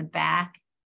seating in the back,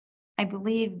 I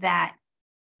believe that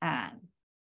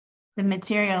the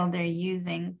material they're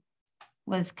using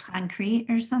was concrete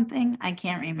or something. I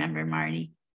can't remember,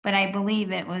 Marty, but I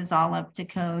believe it was all up to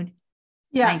code.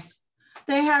 Yes,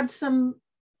 they had some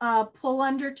pull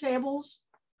under tables.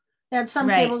 They had some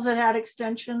tables that had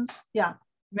extensions. Yeah.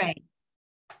 Right.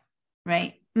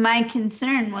 Right. My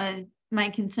concern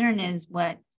is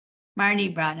what Marty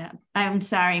brought up. I'm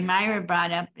sorry, Myra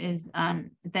brought up is that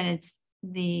it's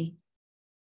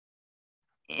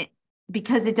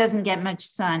because it doesn't get much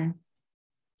sun,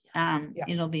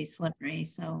 it'll be slippery.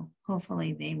 So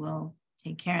hopefully they will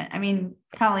take care of it. I mean,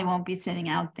 probably won't be sitting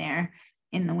out there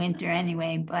in the winter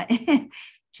anyway, but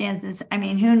chances, I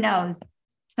mean, who knows?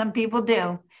 Some people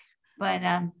do, but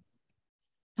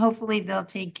hopefully they'll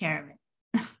take care of it.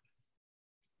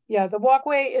 Yeah, the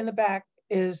walkway in the back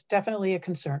is definitely a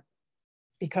concern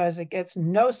because it gets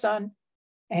no sun,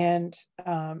 and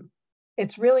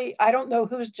it's really, I don't know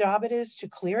whose job it is to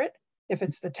clear it. If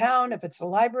it's the town, if it's the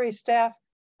library staff,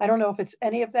 I don't know if it's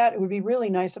any of that. It would be really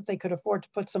nice if they could afford to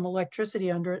put some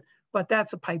electricity under it, but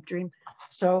that's a pipe dream.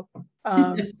 So,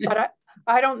 but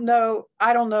I don't know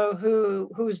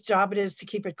whose job it is to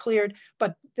keep it cleared,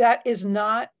 but that is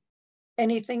not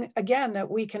anything, again, that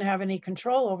we can have any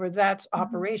control over, that's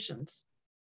operations.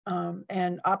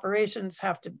 And operations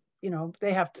have to, you know,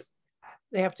 they have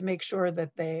to make sure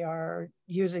that they are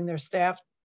using their staff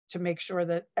to make sure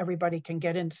that everybody can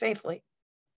get in safely.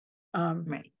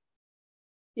 Right.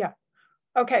 Yeah.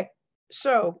 Okay.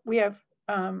 So we have,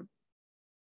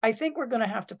 I think we're going to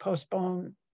have to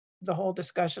postpone the whole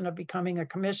discussion of becoming a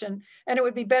commission, and it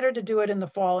would be better to do it in the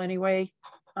fall anyway.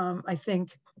 I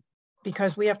think,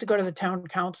 because we have to go to the town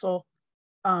council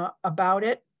about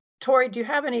it. Tori, do you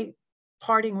have any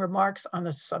parting remarks on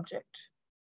the subject?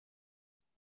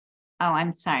 Oh,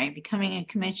 I'm sorry, becoming a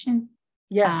commission?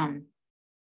 Yeah.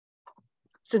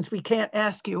 Since we can't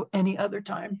ask you any other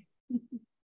time.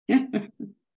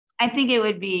 I think it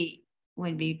would be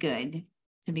good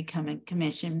to become a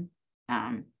commission.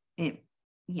 It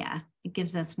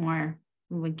gives us more,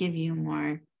 we would give you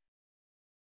more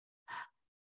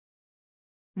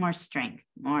strength,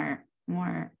 more,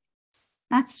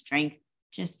 not strength,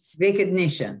 just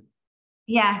recognition.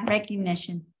 Yeah,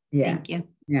 recognition. Yeah. Thank you.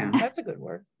 Yeah. That's a good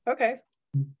word. Okay.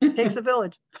 Takes a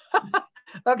village.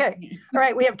 Okay. All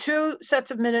right. We have 2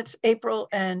 sets of minutes, April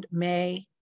and May.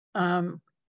 Can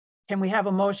we have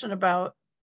a motion about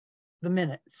the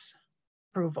minutes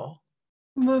approval?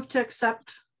 Move to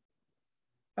accept.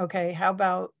 Okay. How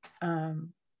about a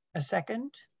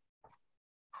second?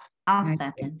 I'll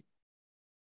second.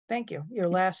 Thank you. Your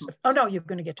last, oh no, you're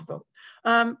going to get to vote.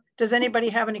 Does anybody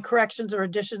have any corrections or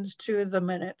additions to the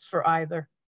minutes for either?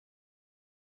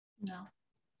 No.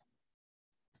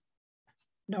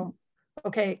 No.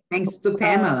 Okay. Thanks to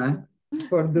Pamela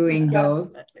for doing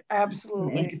those.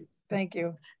 Absolutely. Thank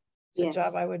you. It's Yes. a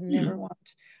job I would never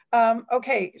want.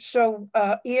 Okay, so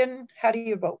Ian, how do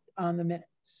you vote on the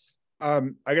minutes?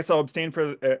 I guess I'll abstain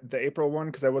for the April one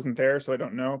because I wasn't there, so I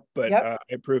don't know, but Yep. I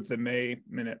approve the May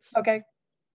minutes. Okay,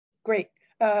 great.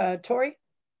 Tori?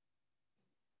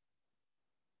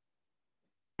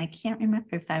 I can't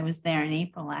remember if I was there in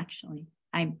April, actually.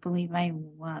 I believe I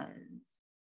was.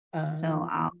 So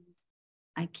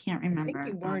I can't remember. I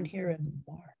think you weren't here in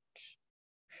March.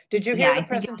 Did you Yeah, hear I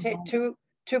the think it was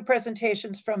two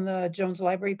presentations from the Jones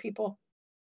Library people?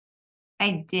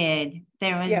 I did.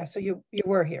 There was Yeah, so you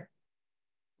were here.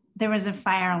 There was a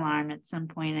fire alarm at some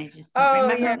point. I just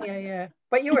don't remember. Yeah.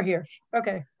 But you were here.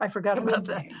 Okay, I forgot about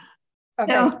that.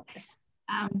 Okay.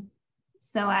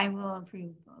 So I will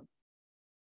approve both.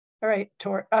 All right,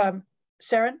 Tor.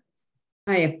 Saren?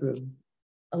 I approve.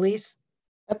 Elise?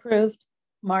 Approved.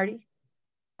 Marty?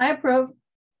 I approve.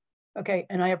 Okay,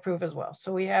 and I approve as well.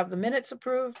 So we have the minutes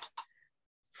approved,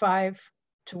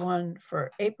 5-1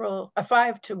 for April,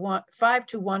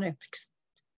 5-1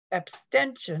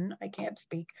 abstention, I can't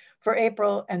speak, for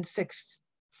April, and 6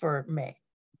 for May.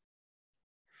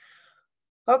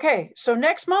 Okay, so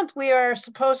next month we are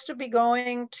supposed to be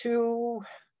going to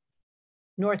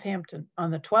Northampton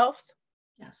on the 12th.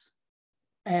 Yes.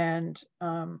 And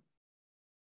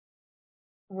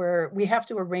we have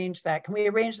to arrange that. Can we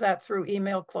arrange that through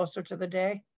email closer to the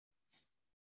day?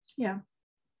 Yeah.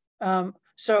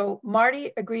 So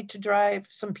Marty agreed to drive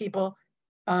some people.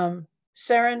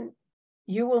 Saren,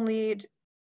 you will need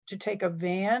to take a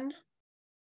van.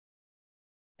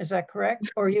 Is that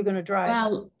correct? Or are you going to drive?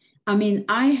 Well, I mean,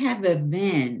 I have a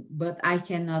van, but I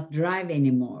cannot drive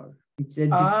anymore. It's a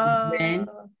different van.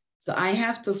 So I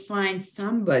have to find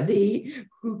somebody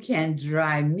who can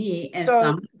drive me and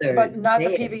some others. But not there.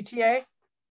 the PVTA?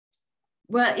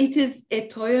 Well, it is a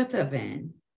Toyota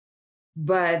van,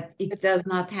 but it does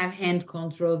not have hand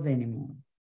controls anymore.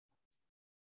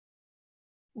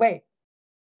 Wait,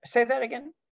 say that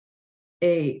again.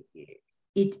 It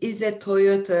is a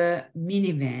Toyota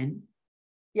minivan.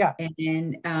 Yeah.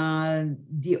 And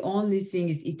the only thing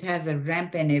is it has a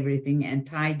ramp and everything and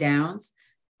tie downs,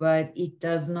 but it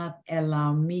does not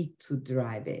allow me to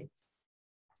drive it.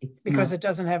 It's because not, it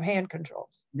doesn't have hand controls.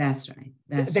 That's right.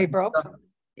 They broke?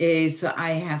 So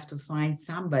I have to find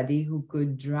somebody who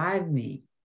could drive me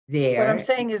there. What I'm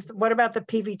saying is, what about the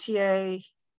PVTA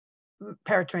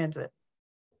paratransit?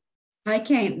 I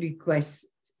can't request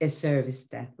a service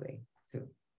that way too.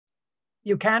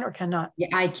 You can or cannot? Yeah,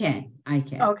 I can.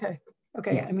 Okay.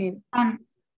 Yeah. I mean,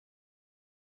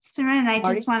 Saren, I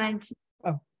Marty? just wanted to,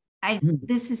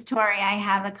 this is Tori. I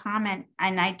have a comment,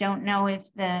 and I don't know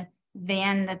if the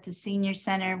van that the senior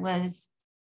center was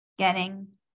getting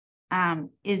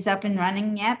is up and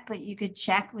running yet, but you could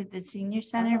check with the senior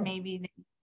center. Maybe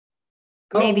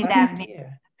that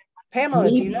van. Pamela,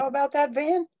 do you know about that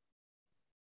van?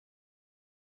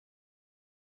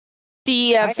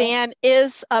 The van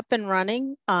is up and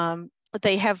running.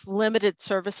 They have limited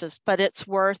services, but it's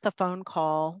worth a phone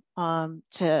call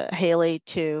to Haley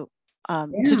to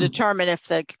to determine if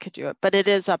they could do it, but it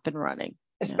is up and running.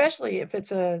 Especially if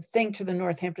it's a thing to the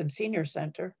Northampton Senior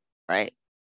Center. Right.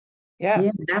 Yeah.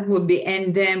 Yeah, that would be,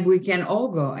 and then we can all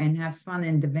go and have fun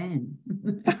in the van.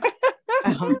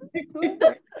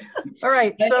 All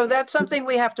right, so that's something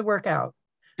we have to work out.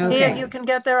 Okay. Ian, you can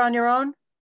get there on your own?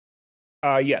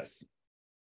 Yes.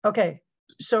 Okay,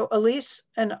 so Elise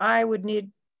and I would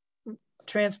need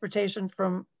transportation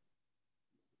from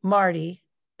Marty.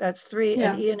 That's 3,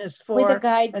 Yeah. and Ian is 4. With a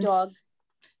guide and dog.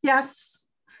 Yes,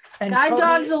 and guide Cody-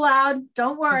 dogs allowed.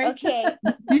 Don't worry. Okay.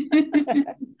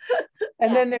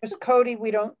 And then there's Cody,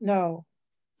 we don't know.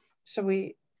 So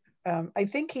we, I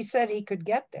think he said he could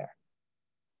get there.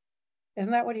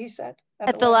 Isn't that what he said?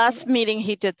 At the last meeting,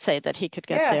 he did say that he could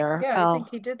get there. Yeah, I think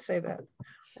he did say that.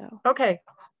 So. Okay,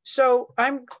 so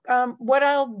I'm what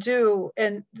I'll do,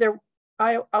 and there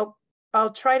I'll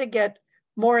try to get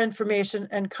more information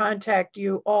and contact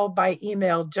you all by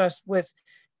email just with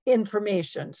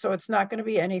information. So it's not going to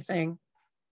be anything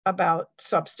about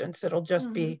substance. It'll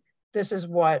just be, this is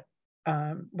what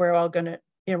we're all going to,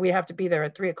 we have to be there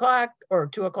at 3 o'clock or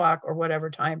 2 o'clock or whatever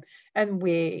time. And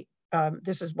we,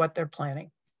 this is what they're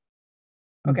planning.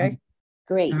 Okay.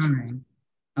 Great. All right.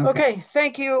 Okay.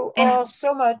 Thank you all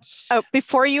so much. Oh,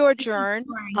 before you adjourn,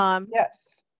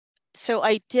 yes. So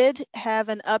I did have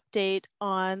an update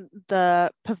on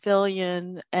the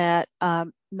pavilion at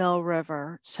Mill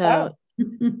River. So,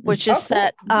 which is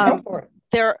that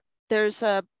there's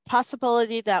a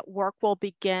possibility that work will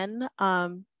begin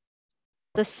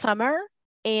this summer.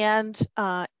 And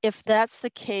if that's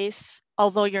the case,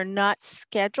 although you're not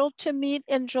scheduled to meet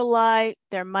in July,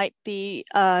 there might be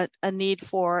a need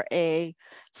for a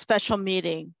special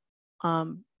meeting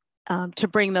to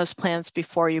bring those plans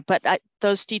before you. But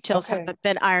those details haven't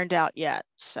been ironed out yet.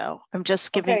 So I'm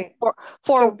just giving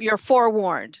you're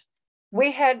forewarned.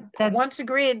 We had once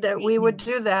agreed that we would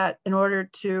do that in order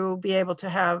to be able to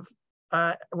have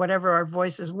whatever our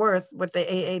voice is worth with the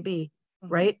AAB,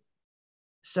 right?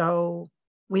 So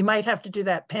we might have to do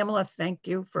that. Pamela, thank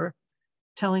you for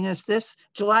telling us this.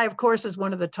 July, of course, is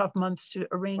one of the tough months to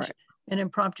arrange an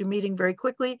impromptu meeting very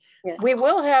quickly. Yeah. We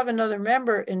will have another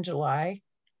member in July.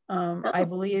 I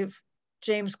believe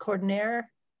James Cordner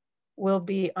will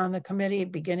be on the committee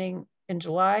beginning in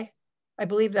July. I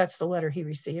believe that's the letter he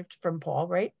received from Paul,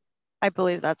 right? I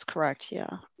believe that's correct,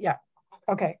 yeah. Yeah,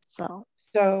 okay. So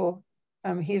he'll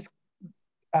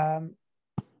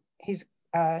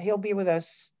be with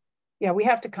us. Yeah, we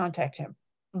have to contact him.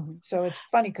 So it's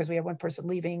funny because we have one person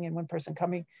leaving and one person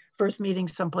coming. First meeting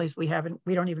someplace we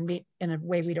don't even meet, in a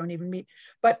way we don't even meet.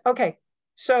 But okay,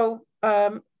 so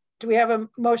do we have a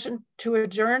motion to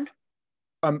adjourn?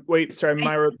 Wait, sorry,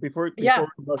 Myra, before we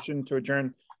motion to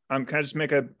adjourn, can I just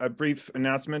make a brief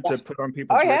announcement to put on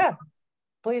people's radar?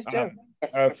 Please do.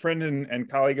 A friend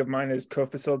and colleague of mine is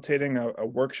co-facilitating a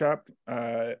workshop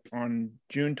on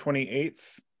June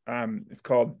 28th. It's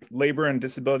called Labor and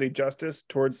Disability Justice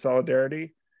Towards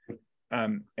Solidarity.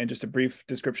 And just a brief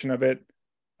description of it.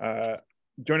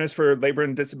 Join us for Labor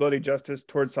and Disability Justice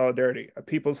Towards Solidarity, a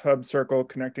People's Hub circle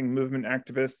connecting movement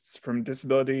activists from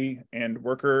disability and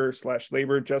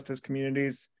worker/labor justice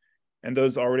communities and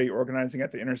those already organizing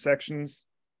at the intersections.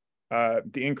 The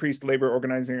increased labor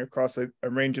organizing across a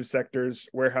range of sectors,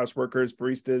 warehouse workers,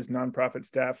 baristas, nonprofit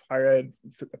staff, higher ed,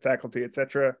 faculty,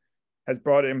 etc., has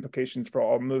broad implications for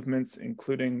all movements,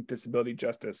 including disability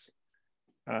justice.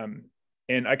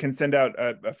 And I can send out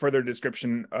a further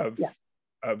description of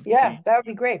that would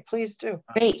be great. Please do.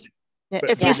 Great.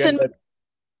 If you send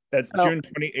that's June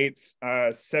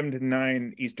 28th, 7 to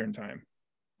 9 Eastern time.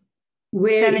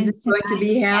 Where is it going to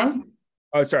be held?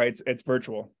 Oh, sorry, it's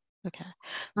virtual. Okay.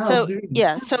 So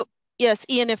so yes,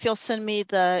 Ian, if you'll send me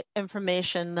the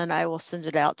information, then I will send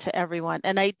it out to everyone.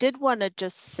 And I did want to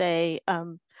just say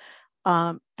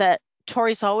that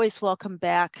Tori's always welcome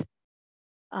back,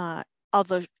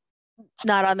 although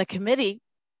not on the committee,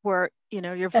 where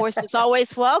your voice is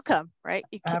always welcome, right?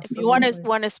 If you want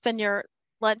to spend your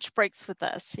lunch breaks with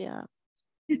us, yeah.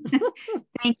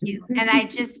 Thank you. And I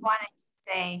just wanted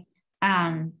to say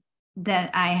that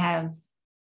I have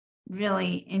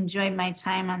really enjoyed my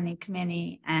time on the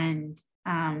committee, and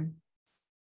I'm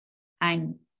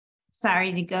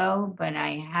sorry to go, but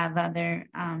I have other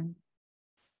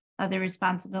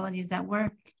responsibilities at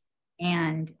work.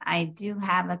 And I do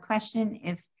have a question.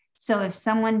 If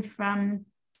someone from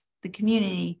the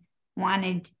community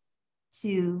wanted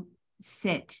to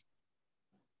sit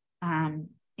in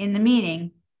the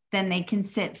meeting, then they can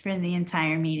sit for the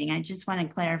entire meeting. I just want to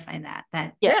clarify that.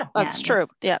 That's true.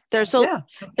 Yeah,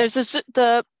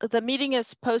 the meeting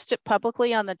is posted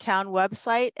publicly on the town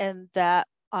website, and that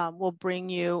will bring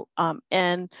you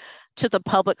in to the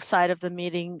public side of the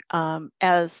meeting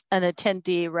as an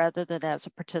attendee rather than as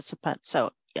a participant.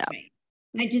 So yeah. Right.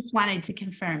 I just wanted to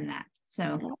confirm that.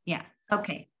 So yeah,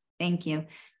 okay, thank you.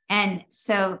 And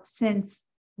so since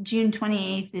June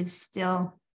 28th is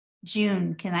still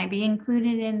June, can I be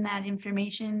included in that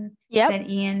information that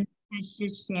Ian has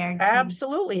just shared?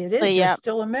 Absolutely, it is. You're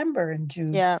still a member in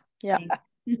June. Yeah.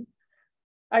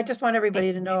 I just want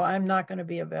everybody to know I'm not going to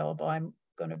be available. I'm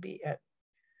going to be at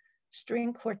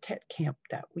string quartet camp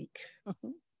that week.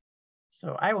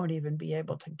 So I won't even be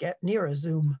able to get near a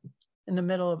Zoom in the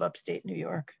middle of upstate New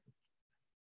York.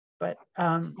 But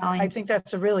I think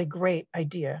that's a really great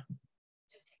idea.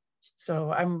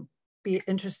 So I'm be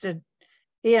interested,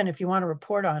 Ian, if you want to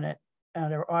report on it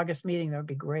at our August meeting, that would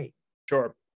be great.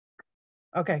 Sure.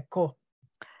 Okay, cool.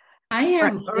 I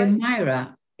am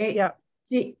Myra. Yeah.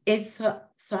 See, a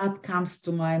thought comes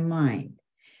to my mind.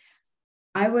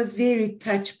 I was very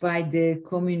touched by the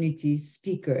community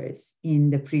speakers in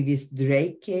the previous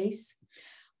Drake case.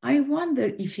 I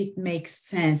wonder if it makes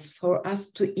sense for us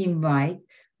to invite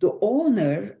the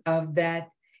owner of that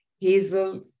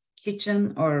Hazel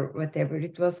Kitchen or whatever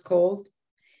it was called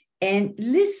and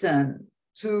listen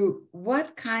to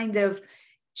what kind of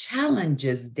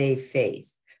challenges they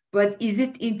face. But is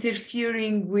it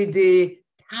interfering with the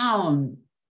town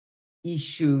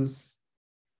issues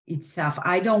itself?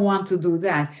 I don't want to do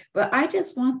that, but I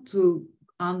just want to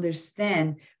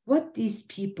understand what these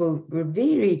people were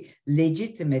very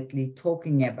legitimately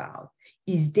talking about.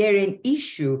 Is there an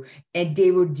issue and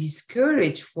they were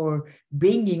discouraged for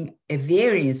bringing a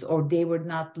variance or they were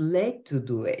not led to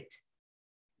do it?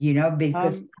 You know,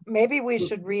 because maybe we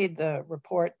should read the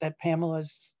report that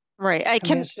Pamela's I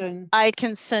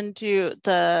can send you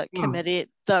the committee,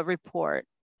 the report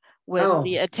with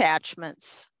the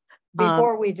attachments.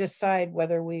 Before we decide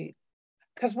whether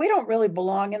because we don't really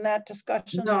belong in that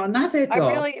discussion. No, not at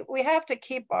all. We have to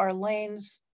keep our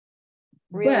lanes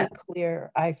really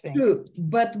clear, I think. True.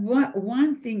 But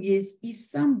one thing is, if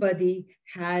somebody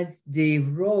has the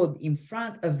road in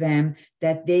front of them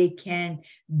that they can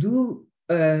do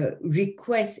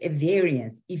request a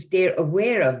variance, if they're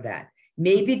aware of that,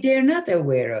 maybe they're not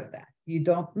aware of that. You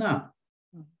don't know.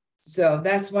 So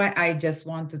that's why I just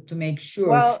wanted to make sure.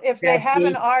 Well, if they have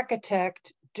an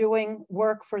architect doing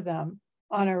work for them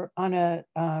on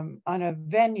a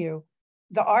venue,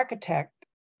 the architect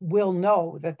will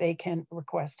know that they can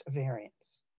request a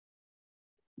variance.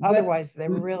 Otherwise, they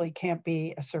really can't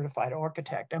be a certified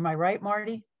architect. Am I right,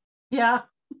 Marty? Yeah.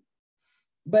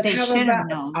 But how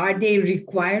about, are they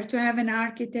required to have an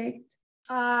architect?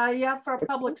 Yeah, for a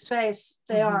public space,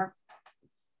 they are.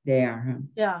 They are, huh?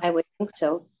 Yeah. I would think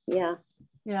so. Yeah.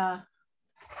 Yeah.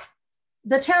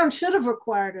 The town should have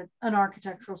required an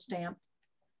architectural stamp.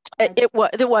 It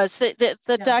was.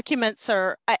 The documents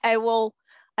are,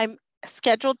 I'm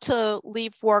scheduled to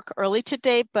leave work early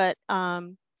today, but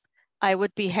I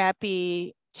would be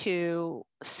happy to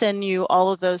send you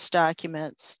all of those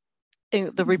documents, in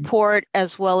the report,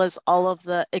 as well as all of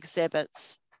the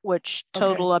exhibits, which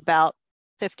total about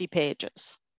 50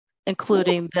 pages,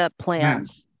 including the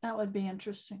plans. That would be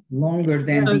interesting. Longer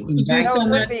than the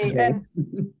investment.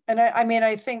 And I mean,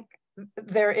 I think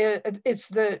it's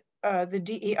the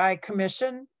DEI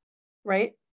commission,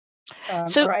 right?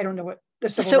 Or I don't know what the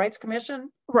Civil Rights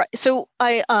Commission. Right. So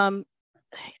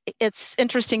it's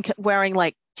interesting wearing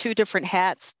like two different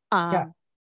hats.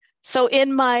 So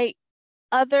in my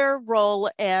other role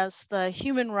as the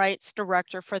Human Rights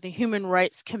Director for the Human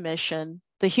Rights Commission,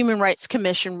 the Human Rights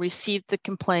Commission received the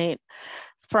complaint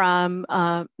from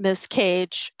Ms.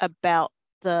 Cage about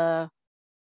the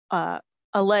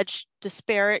alleged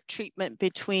disparate treatment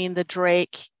between the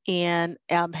Drake and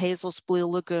Hazel's Blue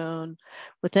Lagoon,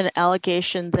 with an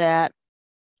allegation that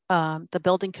the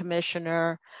building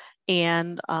commissioner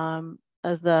and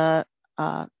the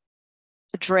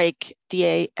Drake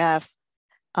DAF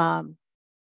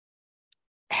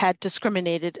had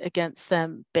discriminated against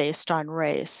them based on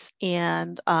race.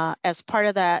 And as part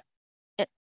of that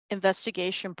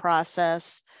investigation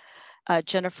process,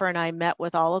 Jennifer and I met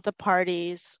with all of the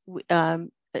parties.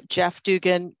 Jeff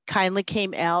Dugan kindly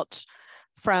came out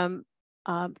from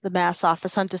the Mass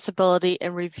Office on Disability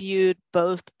and reviewed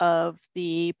both of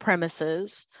the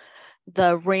premises.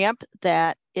 The ramp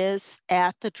that is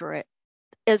at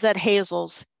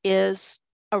Hazel's is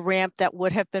a ramp that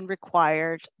would have been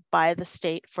required by the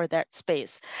state for that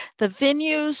space. The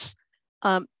venues,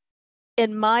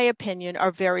 in my opinion,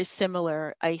 are very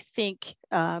similar. I think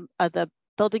the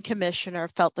building commissioner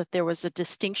felt that there was a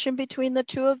distinction between the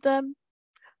two of them,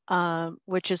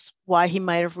 which is why he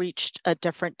might have reached a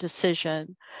different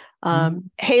decision.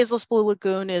 Hazel's Blue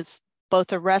Lagoon is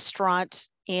both a restaurant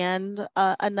and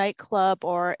a nightclub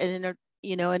or an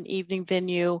evening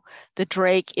venue. The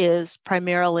Drake is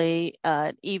primarily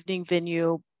an evening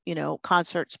venue,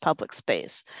 concerts, public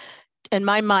space. In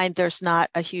my mind, there's not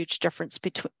a huge difference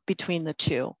between the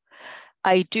two.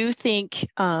 I do think,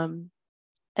 and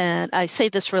I say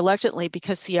this reluctantly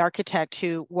because the architect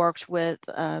who worked with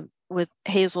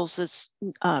Hazel's is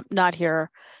not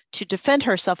here to defend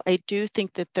herself. I do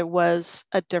think that there was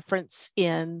a difference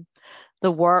in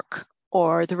the work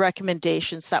or the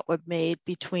recommendations that were made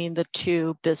between the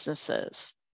two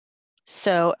businesses.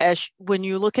 So when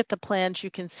you look at the plans,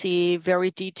 you can see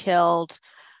very detailed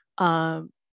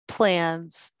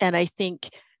plans. And I think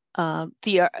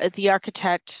the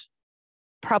architect,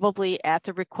 probably at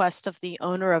the request of the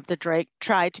owner of the Drake,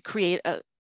 tried to create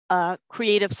a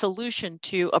creative solution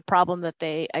to a problem that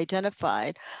they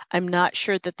identified. I'm not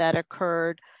sure that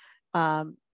occurred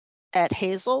at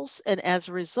Hazel's, and as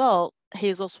a result,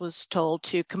 Hazel's was told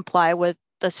to comply with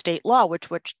the state law, which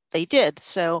they did.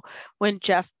 So when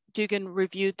Jeff Dugan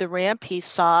reviewed the ramp, he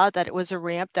saw that it was a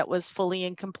ramp that was fully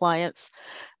in compliance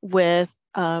with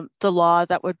the law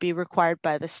that would be required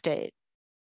by the state.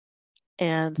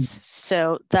 And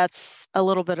so that's a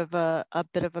little bit of a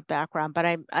background, but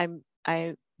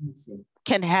I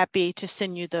can happy to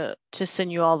send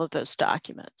you all of those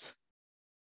documents.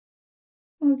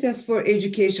 Well, just for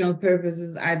educational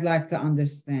purposes, I'd like to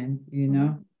understand,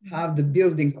 how the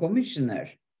building commissioner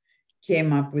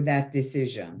came up with that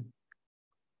decision.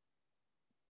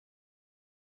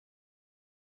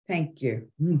 Thank you.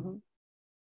 Mm-hmm.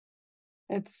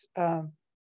 It's,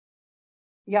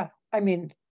 yeah, I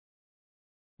mean,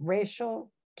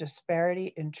 racial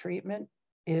disparity in treatment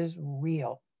is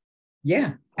real.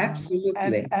 Yeah,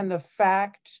 absolutely. And the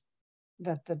fact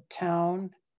that the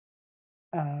town,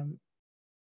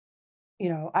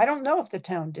 I don't know if the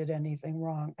town did anything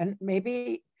wrong. And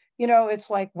maybe, it's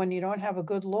like when you don't have a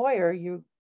good lawyer, you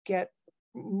get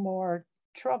more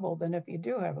trouble than if you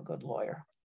do have a good lawyer.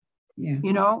 Yeah.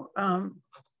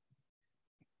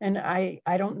 And I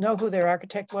don't know who their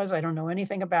architect was. I don't know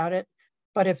anything about it.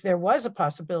 But if there was a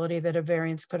possibility that a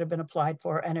variance could have been applied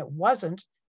for and it wasn't,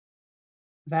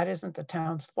 that isn't the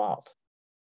town's fault.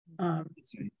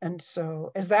 That's right. And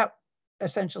so is that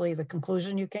essentially the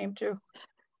conclusion you came to?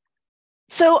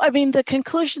 So, I mean, the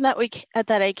conclusion that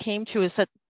I came to is that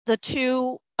the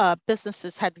two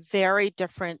businesses had very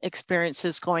different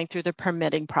experiences going through the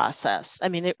permitting process. I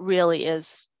mean, it really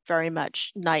is very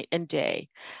much night and day.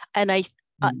 And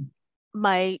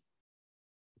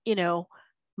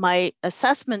my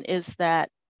assessment is that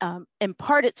in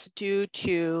part it's due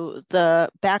to the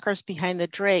backers behind the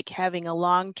Drake having a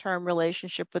long-term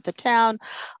relationship with the town,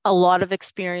 a lot of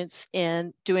experience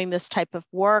in doing this type of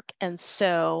work. And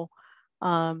so,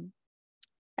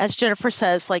 as Jennifer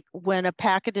says, like when a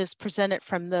packet is presented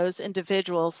from those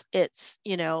individuals, it's,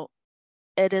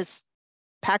 it is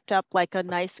packed up like a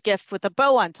nice gift with a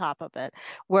bow on top of it,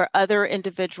 where other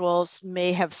individuals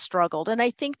may have struggled. And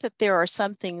I think that there are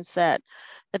some things that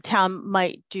the town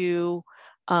might do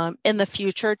in the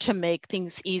future to make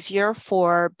things easier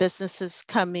for businesses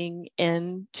coming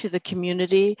into the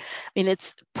community. I mean,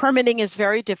 permitting is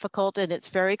very difficult and it's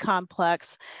very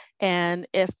complex. And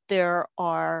if there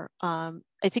are,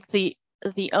 I think the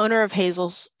owner of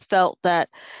Hazel's felt that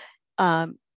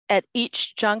at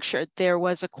each juncture, there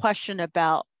was a question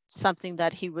about something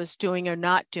that he was doing or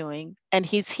not doing. And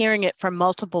he's hearing it from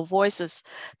multiple voices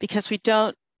because we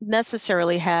don't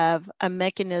necessarily have a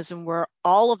mechanism where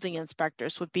all of the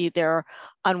inspectors would be there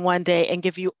on one day and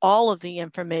give you all of the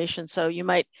information. So you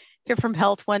might hear from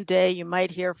health one day, you might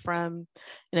hear from,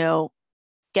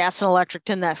 gas and electric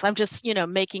the next. I'm just,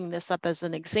 making this up as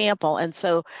an example. And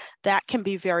so that can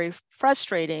be very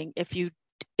frustrating if you're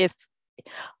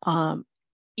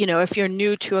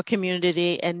new to a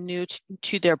community and new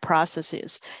to their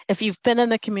processes. If you've been in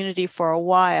the community for a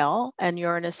while and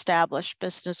you're an established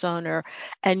business owner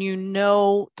and you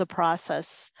know the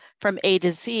process from A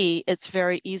to Z, it's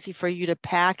very easy for you to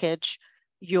package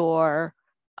your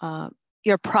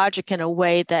project in a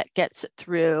way that gets it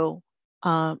through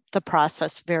the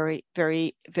process very,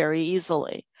 very, very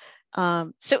easily.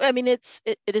 So, I mean, it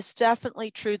is definitely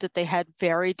true that they had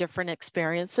very different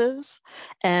experiences,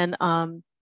 and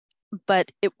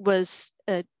but it was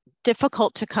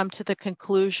difficult to come to the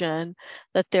conclusion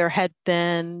that there had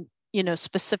been,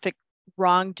 specific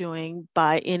wrongdoing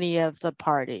by any of the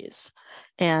parties.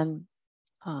 And,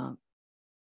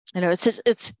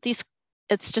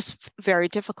 it's just very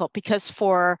difficult because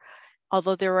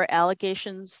although there were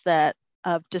allegations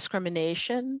of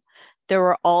discrimination, there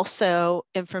were also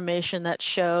information that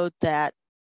showed that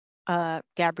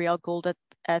Gabrielle Gould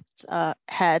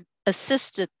had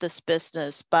assisted this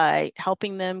business by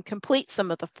helping them complete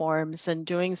some of the forms and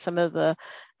doing some of the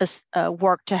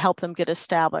work to help them get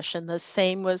established. And the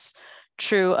same was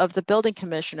true of the building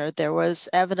commissioner. There was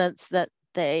evidence that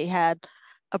they had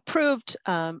approved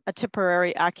a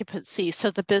temporary occupancy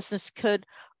so the business could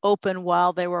open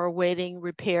while they were awaiting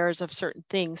repairs of certain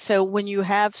things. So when you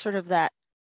have sort of that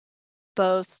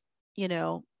both, you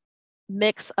know,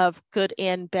 mix of good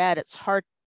and bad, it's hard,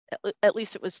 at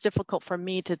least it was difficult for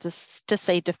me to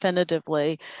say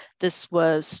definitively this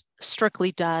was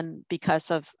strictly done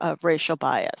because of racial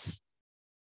bias.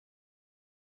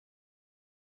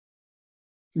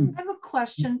 I have a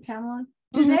question, Pamela.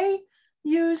 Do they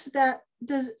use that?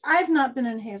 I've not been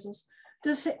in Hazel's.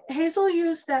 Does Hazel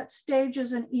use that stage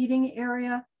as an eating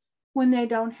area when they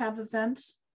don't have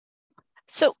events?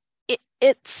 So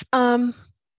it's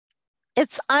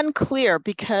unclear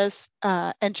because,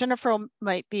 and Jennifer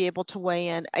might be able to weigh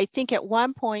in. I think at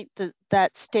one point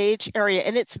that stage area,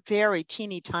 and it's very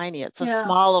teeny tiny. It's a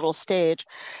small little stage.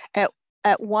 At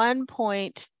one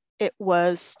point, it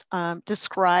was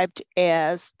described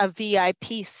as a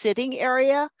VIP sitting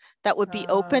area that would be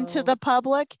open to the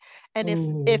public.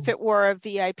 And if it were a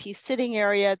VIP sitting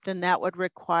area, then that would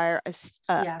require a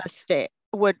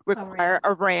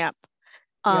ramp.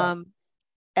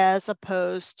 As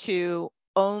opposed to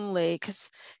only,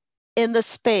 because in the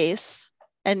space,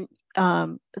 and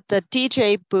the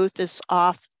DJ booth is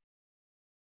off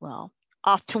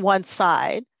to one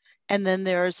side, and then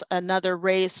there's another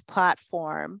raised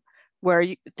platform where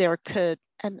there could,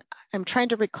 and I'm trying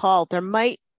to recall,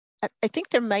 I think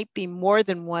there might be more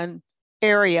than one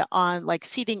area on, like,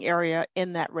 seating area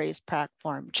in that raised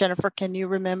platform. Jennifer, can you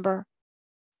remember?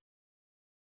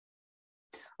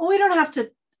 Well, we don't have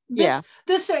to.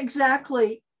 This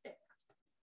exactly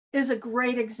is a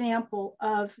great example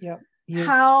of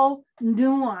how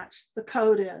nuanced the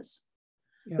code is,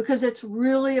 because it's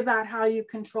really about how you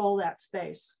control that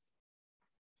space.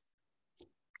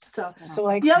 So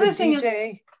like the other the thing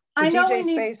DJ, is, I know DJ we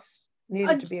need space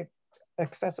needed to be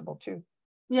accessible too.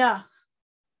 Yeah.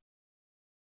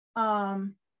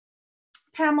 Pamela,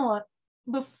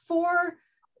 before,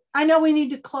 I know we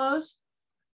need to close.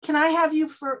 Can I have you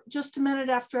for just a minute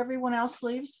after everyone else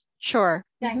leaves? Sure.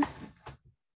 Thanks.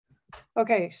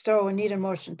 Okay, so I need a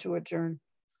motion to adjourn.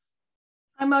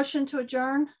 I motion to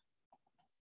adjourn.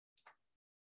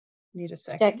 Need a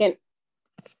second. Second.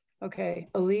 Okay,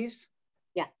 Elise?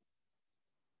 Yeah.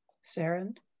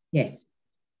 Saren? Yes.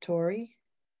 Tori?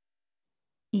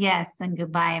 Yes, and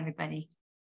goodbye, everybody.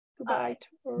 Goodbye,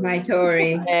 Tori. Bye,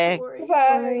 Tori.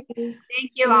 Goodbye.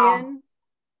 Thank you all. Ian?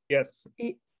 Yes.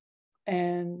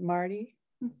 And Marty?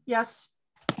 Yes.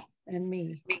 And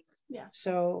me. Yes.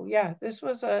 So yeah, this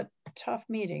was a tough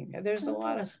meeting. There's a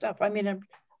lot of stuff. I mean,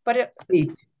 but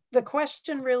the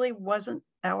question really wasn't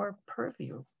our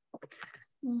purview.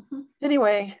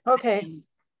 Anyway, okay.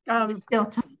 Still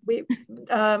time.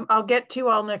 I'll get to you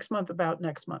all next month about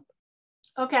next month.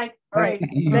 Okay. All right.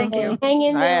 Thank you. Hang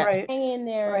in there. Right. Hang in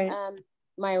there, Right.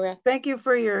 Myra. Thank you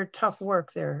for your tough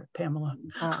work there, Pamela.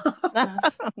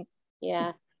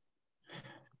 Yeah.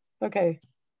 Okay.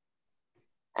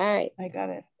 All right. I got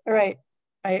it. All right.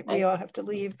 We all have to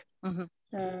leave. And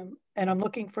I'm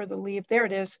looking for the leave. There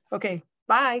it is. Okay.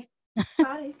 Bye.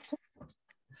 Bye.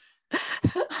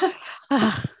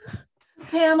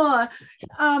 Pamela,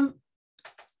 can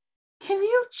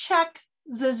you check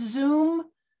the Zoom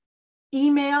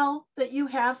email that you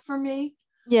have for me?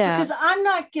 Yeah. Because I'm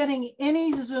not getting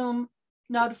any Zoom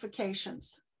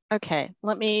notifications. Okay,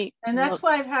 let me. And that's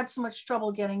why I've had so much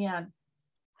trouble getting in.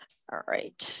 All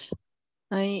right.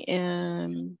 I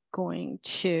am going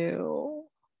to.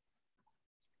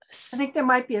 I think there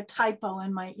might be a typo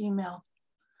in my email.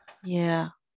 Yeah.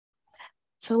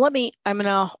 So I'm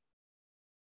gonna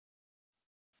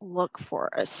look for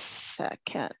a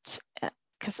second,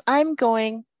 because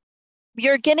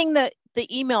you're getting the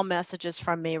email messages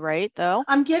from me, right, though?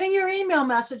 I'm getting your email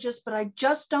messages, but I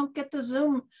just don't get the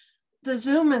Zoom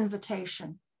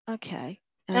invitation. Okay.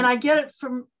 And I get it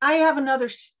I have another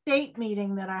state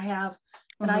meeting that I have,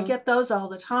 and I get those all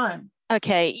the time.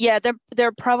 Okay, yeah,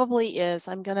 there probably is.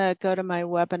 I'm gonna go to my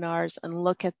webinars and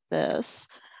look at this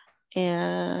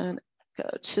and go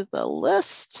to the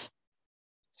list,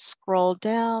 scroll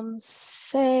down,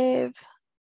 save,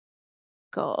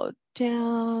 go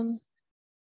down.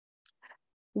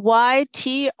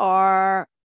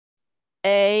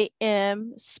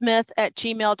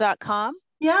 ytramsmith@gmail.com.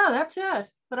 Yeah, that's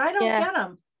it. But I don't get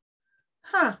them.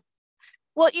 Huh.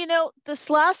 Well, this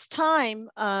last time,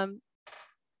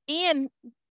 Ian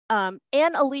and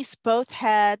Elise both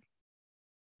had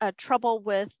trouble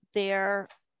with their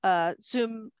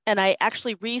Zoom, and I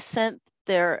actually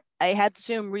I had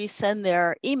Zoom resend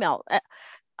their email,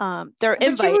 their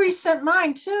invite. But you resent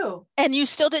mine too. And you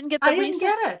still didn't get the I didn't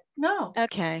get it, no.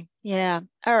 Okay, yeah,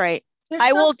 all right. There's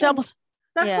I will something- double.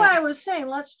 That's why I was saying,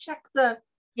 let's check the.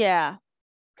 Yeah.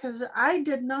 Because I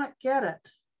did not get it.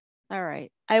 All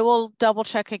right, I will double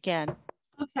check again.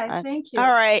 Okay, thank you.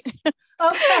 All right.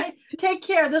 Okay, take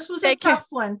care. This was a tough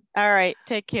one. All right,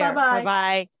 take care. Bye-bye.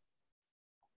 Bye-bye.